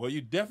were like, well, you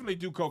definitely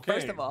do cocaine.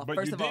 First of all, but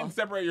first you of all. didn't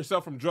separate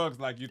yourself from drugs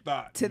like you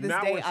thought. To this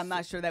Now day, we're I'm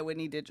not sure that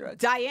Whitney did drugs.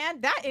 Diane,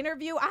 that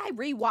interview, I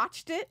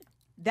rewatched it.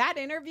 That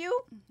interview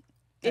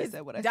I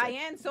said what I said.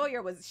 Diane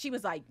Sawyer she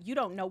was like, you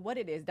don't know what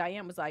it is.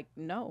 Diane was like,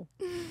 no.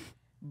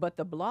 But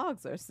the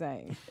blogs are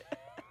saying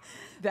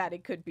that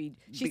it could be.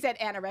 She said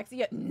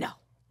anorexia. No.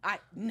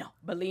 No.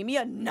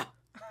 Bulimia. No.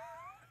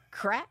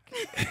 Crack.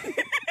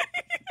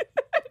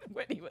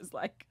 Whitney was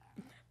like,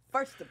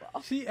 first of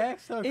all. She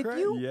asked her. If crack?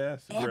 you-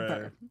 Yes, Greg.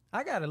 Ever.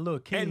 I got a little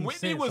keen And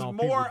Whitney sense was on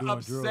people more doing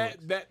upset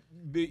drugs. that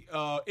the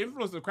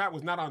influence of crack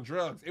was not on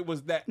drugs. It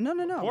was that No.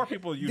 poor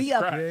people use The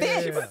crack. offense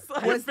Yeah. The was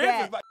offense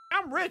that. is like,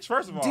 I'm rich,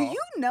 first of all. Do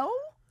you know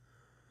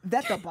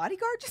that the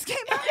bodyguard just came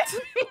out?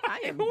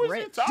 I am Who is he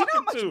rich. Do you know how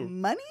talking much to?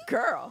 money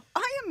Girl.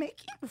 I am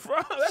making Bro,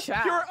 that's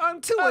Child. pure to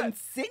uncut.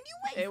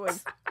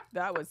 insinuate?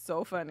 That was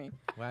so funny.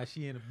 Why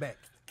she in the back?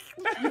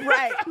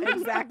 Right.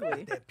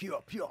 Exactly. That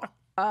pure.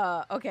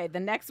 Okay, the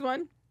next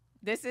one.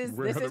 This is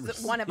Where are the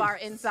one of our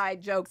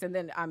inside jokes, and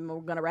then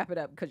I'm gonna wrap it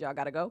up because y'all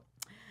gotta go.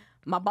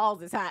 My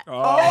balls is hot.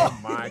 Oh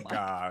my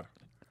God.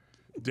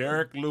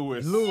 Derek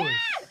Lewis. Lewis.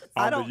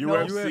 I On don't the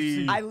know.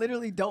 UFC. I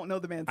literally don't know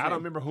the man's I name. don't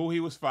remember who he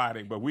was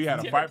fighting, but we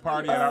had a fight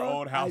party at our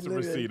old house in I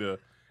literally- Reseda,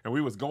 and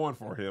we was going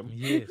for him,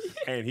 Yes.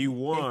 and he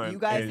won. If you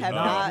guys and, have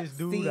knocked not this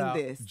dude seen out.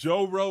 this,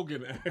 Joe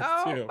Rogan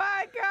asked Oh him,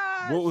 my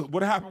God.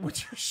 what happened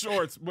with your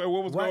shorts? What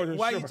was going on with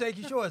Why your you shorts? take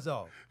your shorts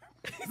off?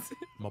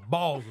 My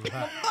balls was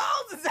hot.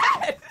 Balls is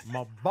hot.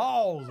 My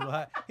balls was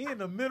hot. He in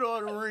the middle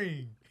of the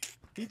ring.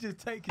 He just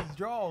take his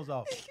drawers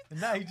off,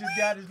 and now he just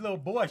got his little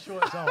boy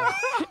shorts on.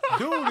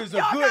 Dude is a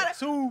Y'all good gotta-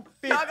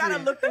 250. Y'all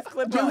gotta look this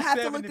clip you up. have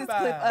to look this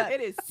clip up.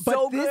 It is But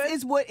so this good.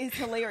 is what is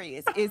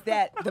hilarious: is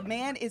that the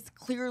man is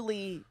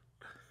clearly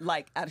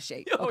like out of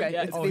shape. Oh, Okay,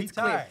 yes. it's, Oh, it's he's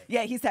clear. tired.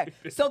 Yeah, he's tired.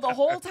 So the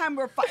whole time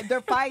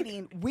they're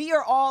fighting, we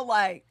are all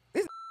like,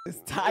 "This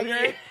is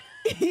tired."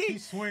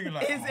 He's swinging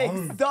like. Is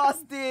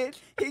exhausted.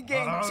 He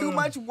gained too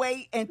much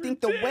weight and think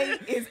the weight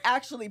is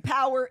actually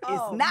power.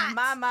 Oh, It's not.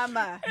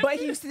 my. But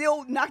he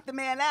still knocked the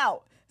man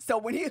out. So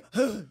when he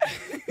Remember,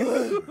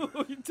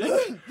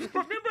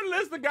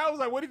 Liz, the guy was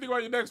like, what do you think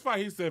about your next fight?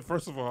 He said,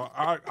 first of all,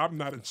 I'm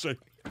not in shape.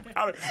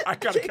 I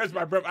gotta catch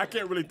my breath. I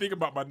can't really think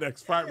about my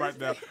next fight right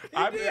now.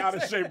 I'm out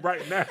of shape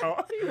right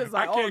now. He was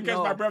like, I can't oh, catch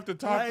no. my breath to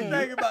talk I to ain't you.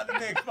 thinking about the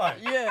next fight.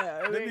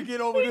 Yeah. Let me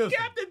get over He this.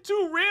 kept it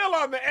too real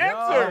on the Oh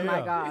answer. my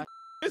Yeah. God.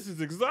 This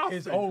is exhausting.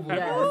 It's over. Have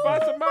you Yeah. ever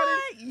fought somebody?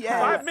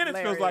 Yes. 5 minutes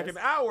feels like an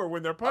hour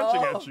when they're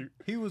punching Oh. at you.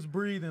 He was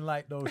breathing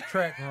like those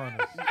track runners.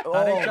 How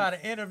Oh. they try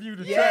to interview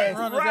the Yes, track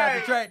runners at right.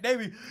 the track. They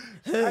be,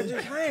 I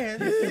just ran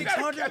You gotta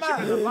 600 catch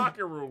him in the miles.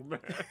 locker room, man.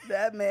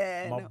 that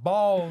man, My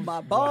balls. my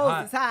were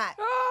balls is hot.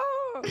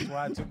 Oh. That's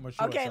why I took my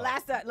shorts Okay, off.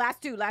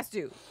 last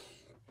two.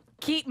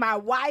 Keep my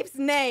wife's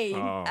name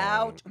Oh.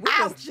 Ouch. We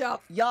out was- your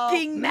Y'all,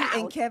 fucking me mouth.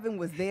 and Kevin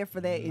was there for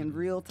that in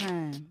real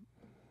time.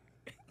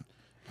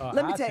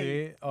 Let me tell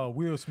you.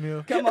 Will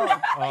Smith. Come on.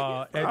 At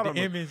I the don't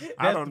know. Emmys. That's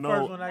I don't the know.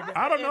 first one I got.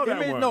 I don't know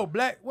that Emmys, one. No,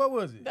 Black. What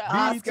was it? The BET?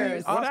 Oscars.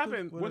 What Oscars?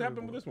 happened? What Whatever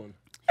happened it with this one?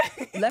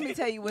 Let me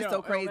tell you what's You so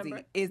don't crazy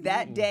remember? is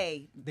that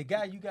day. The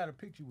guy you got a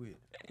picture with.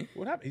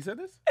 What happened? He said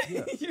this?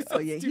 Yeah. Oh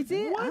yeah, he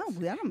did. What? I don't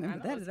remember I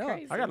know, that it's at all.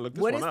 crazy. I gotta look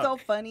this What one is up. so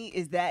funny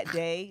is that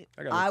day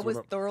I gotta I look was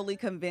some up. thoroughly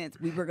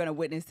convinced we were going to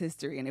witness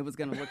history and it was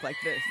going to look like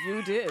this.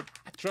 You did.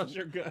 Trust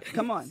your gut.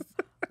 Come on.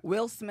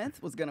 Will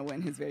Smith was going to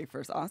win his very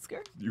first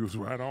Oscar, You was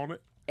right on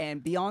it.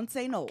 and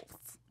Beyonce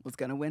Knowles was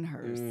going to win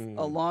hers,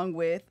 along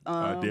with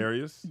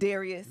Darius.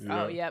 Darius.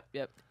 Yeah. Oh, yep.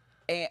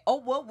 And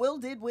Will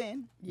did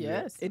win.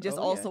 Yes. It just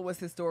Oh, also yeah. was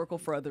historical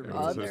for other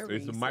reasons. Other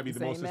It might be the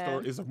most reasons,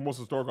 historical. It's the most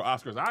historical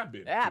Oscars I've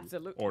been to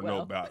Absolutely. or know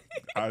Well. about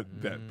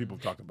that people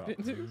talked about.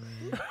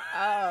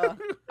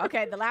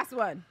 Okay, the last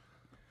one.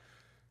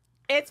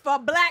 It's for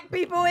black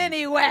people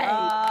anyway.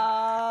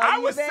 I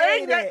was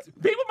saying that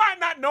people might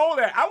not know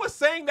that. I was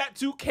saying that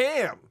to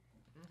Cam.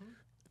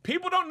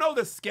 People don't know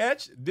the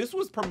sketch. This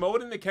was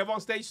promoting the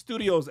KevOnStage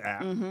Studios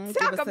app.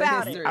 Talk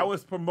about it. I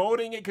was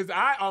promoting it because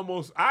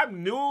I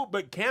knew,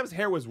 but Cam's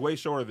hair was way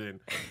shorter then.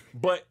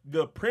 But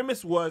the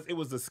premise was it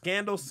was a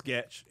scandal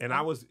sketch, and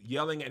I was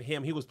yelling at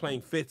him. He was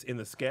playing Fitz in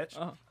the sketch.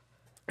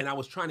 And I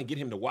was trying to get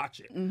him to watch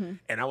it. And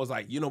I was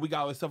like, we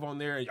got all this stuff on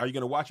there. Are you going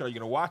to watch it? Are you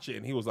going to watch it?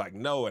 And he was like,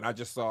 no. And I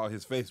just saw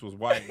his face was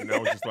white. And I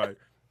was just like,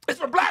 it's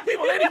for black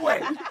people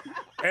anyway.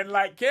 And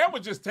like Cam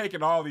was just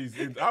taking all these.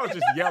 I was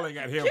just yelling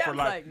at him for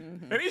like,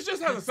 and he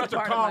just has such a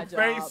part of my calm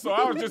face. job. So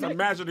I was just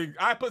imagining.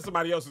 I put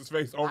somebody else's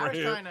face over I was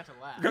his. trying not to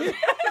laugh.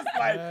 It's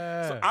like,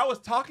 so I was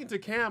talking to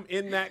Cam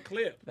in that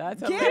clip.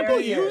 That's People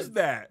hilarious. use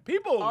that.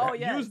 People Oh,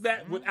 yes. use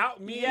that without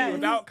me, Yes.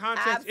 without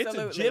context. It's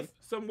a Absolutely. GIF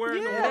somewhere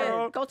in the Yeah.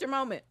 world. Culture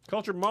moment.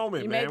 Culture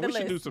moment, You man. made the We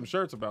should do list. some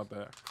shirts about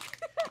that.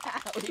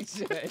 We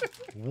should.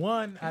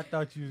 One I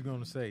thought you was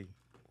gonna say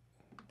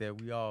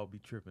that we all be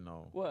tripping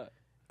on. What?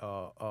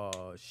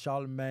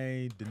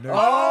 Charlemagne the nurse.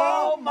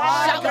 Oh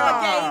my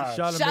God.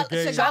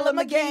 Charlemagne. Charlemagne.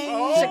 Charlemagne.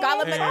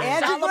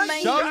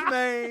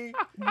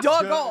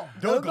 Dogo.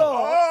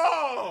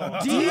 Oh,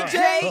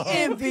 DJ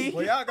Envy.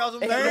 Well, y'all got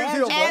some names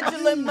here, boy.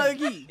 Angela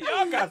McGee.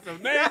 y'all got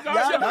some names.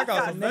 Y'all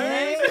got some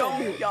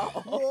names.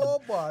 Y'all. Oh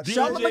boy.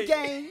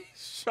 DJ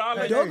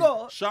Charlotte,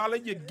 Dogo.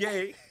 Charlotte, you're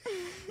gay.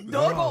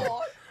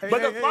 Dogo.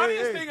 But the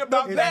funniest thing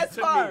about Look, that it's-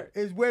 to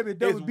me is Webby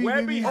is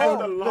Webby has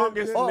the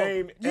longest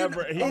name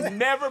ever. He's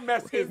never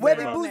messed his Webby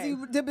name up. Boozy,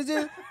 what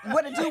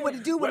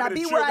it do when I Webby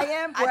be the where I trigger.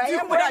 am, I do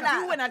where what I I do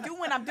not. when I do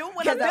when I'm doing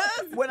what Because I'm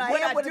I- doing. when I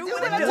am, what I do,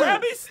 what I do.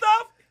 Webby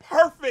stuff,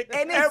 perfect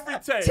And every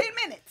it's time. 10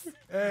 minutes.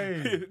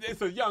 Hey.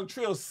 It's a young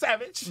Trill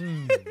Savage.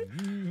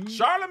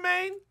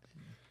 Charlemagne,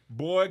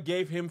 boy,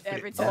 gave him fit.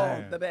 Every Oh,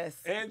 time. the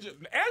best.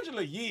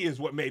 Angela Yee is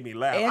what made me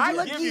laugh.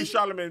 Angela I give Yee, you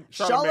Charlemagne.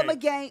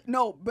 Charlemagne,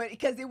 no, but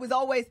because it was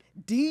always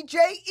DJ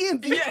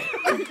Envy.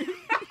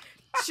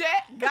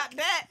 Check, got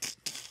that.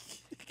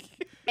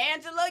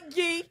 Angela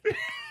Yee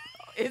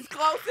is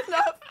close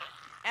enough.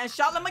 And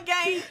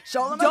Charlemagne.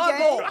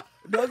 Charlemagne,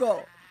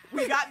 Dogo.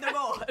 We got the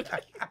board.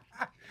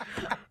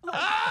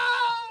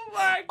 Oh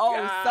my Oh,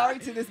 God. sorry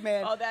to this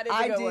man. Oh, that is a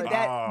I good did one.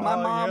 that. My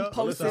Oh, mom yeah.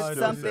 posted Sorry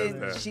to something.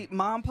 this man.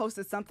 Mom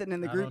posted something in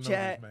the I group don't know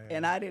chat, this man.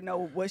 and I didn't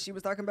know what she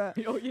was talking about.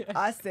 Oh, yeah.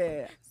 I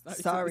said,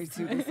 sorry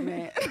to this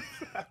man.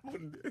 I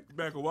wouldn't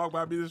back and walk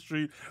by me the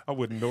street. I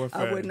wouldn't know a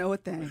thing. I wouldn't know a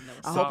thing.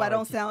 I hope I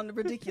don't Sorry. sound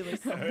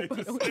ridiculous. I hate to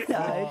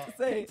Hate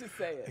say to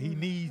say it. He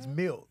needs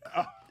milk.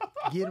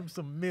 Get him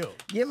some milk.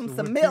 Give him So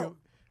some when milk.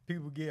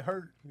 People get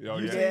hurt. Oh,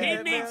 You yeah. said He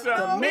that, needs man?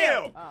 some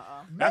milk.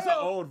 Uh-uh. That's an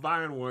Mel- old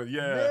Vine one.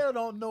 Yeah. Mel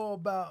don't know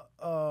about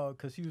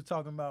because she was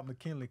talking about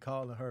McKinley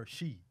calling her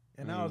she,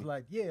 and I was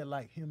like, yeah,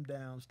 like him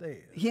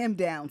downstairs. him She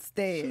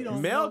downstairs.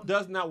 don't- Mel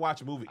does not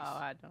watch movies. Oh,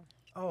 I don't.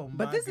 Oh, my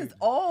But this is goodness.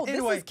 old.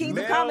 Anyway, this is Kings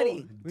Mel of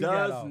Comedy. We got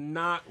does off.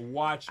 not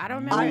watch I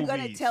don't movies. remember. I'm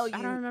going to tell you,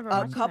 I don't remember a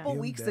watching couple that.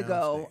 weeks Him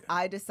ago, downstairs.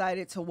 I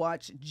decided to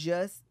watch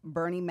just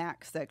Bernie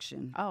Mac's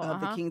section Oh, of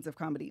the uh-huh. Kings of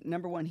Comedy.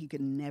 Number one, he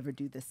could never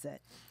do the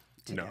set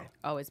today. No.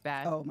 Oh, it's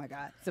bad. Oh, my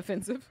God. It's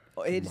offensive.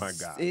 My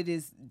God. It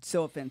is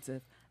so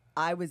offensive.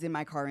 I was in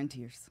my car in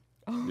tears.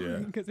 Yeah.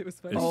 Because it was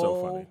funny. It's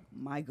so funny.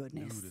 My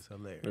goodness. Dude, it's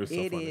hilarious. It was so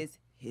It funny. is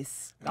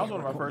hysterical. That was one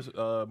of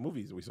our first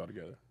movies we saw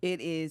together. It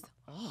is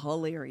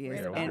hilarious.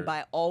 Yeah, it was and good.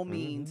 by all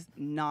means,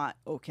 not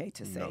okay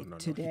to say No.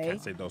 today. You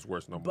can't say those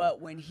words no more.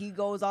 But when he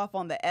goes off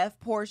on the F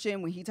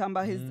portion, when he talking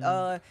about his,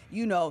 the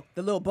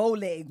little bow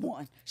leg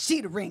one, she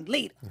the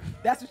ringleader.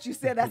 That's what you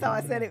said. That's how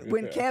I said it.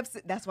 When Kev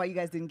said, that's why you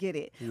guys didn't get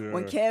it.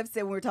 When Kev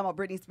said, when we were talking about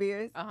Britney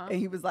Spears, and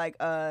he was like,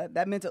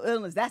 that mental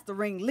illness, that's the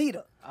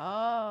ringleader. Oh,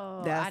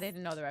 I That's-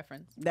 didn't know the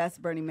reference. That's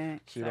Bernie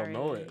Mac. she don't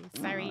know it.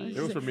 Sorry.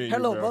 It was for me and Her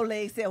you, little girl. bow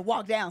leg said,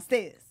 walk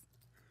downstairs.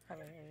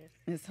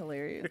 It's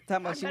hilarious.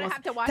 Talking about, gonna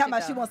have to watch talking it,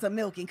 about she though. wants some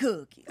milk and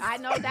cookies. I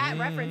know that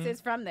reference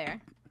is from there.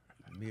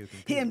 Milk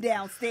and Him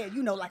downstairs,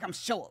 you know, like I'm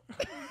short.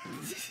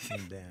 cookies.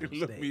 Him Look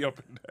downstairs. me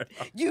up and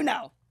down. You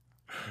know.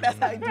 That's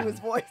how he do his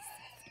voice.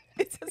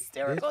 It's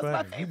hysterical. It's, It's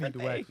my funny. You favorite need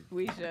to watch thing. it.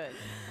 We should.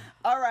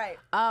 All right.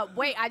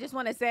 Wait, I just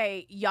want to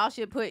say y'all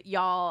should put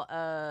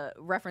y'all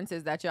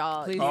references that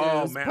y'all Please use. do.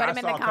 Oh man, Put I them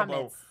in saw the a couple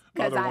comments.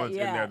 of other 'Cause ones in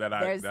there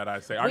there's- that I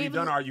say. Are you we've-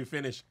 done? Or are you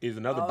finished? Is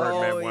another Oh,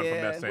 Birdman one from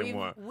yeah. that same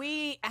one?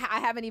 I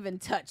haven't even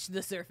touched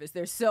the surface.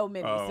 There's so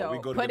many. So We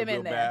go to put Get them a in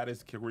Real there. Bad.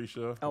 It's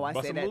Carisha. Oh, I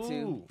Bust say a that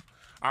too. move.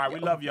 All right, we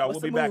love y'all. What's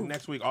We'll be the back move?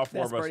 next week, all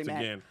four That's of us Bernie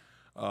Mac. again.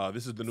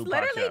 This is the new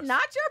Literally podcast.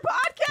 not your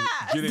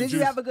podcast. Gin and Did you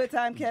Juice. have a good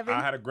time, Kevin?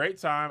 I had a great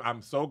time.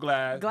 I'm so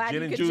glad. Glad Gin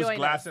you and could Juice, join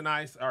Glass us. and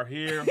Ice are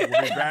here. We'll be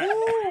back.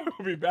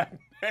 We'll be back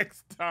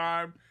next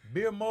time.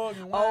 Beer mug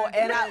and Oh, wine.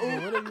 and whatever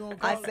you wanna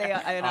I call say,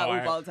 it. and I Oh,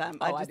 oop all the time.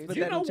 I I do just put Do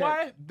you that know in check.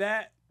 why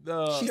that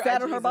She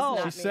sat on her Jesus, balls.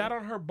 not she me. sat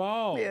on her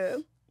balls? Yeah.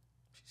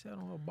 She Sat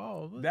on her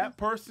balls. What That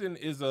person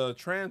is a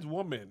trans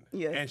woman.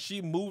 Yes. And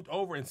she moved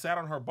over and sat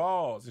on her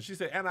balls. And she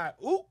said, and I,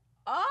 ooh.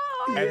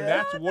 Oh, And I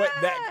that's love what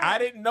that, I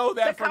didn't know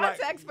that The for like.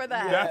 context for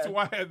that. That's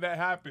why that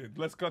happened.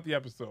 Let's cut the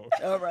episode.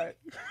 All right.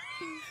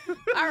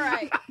 All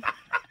right.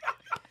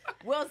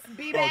 We'll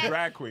be Oh, back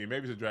drag queen.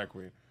 Maybe it's a drag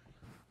queen.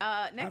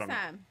 next don't know.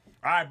 time.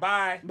 All right,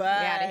 bye. Bye.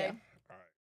 We outta here.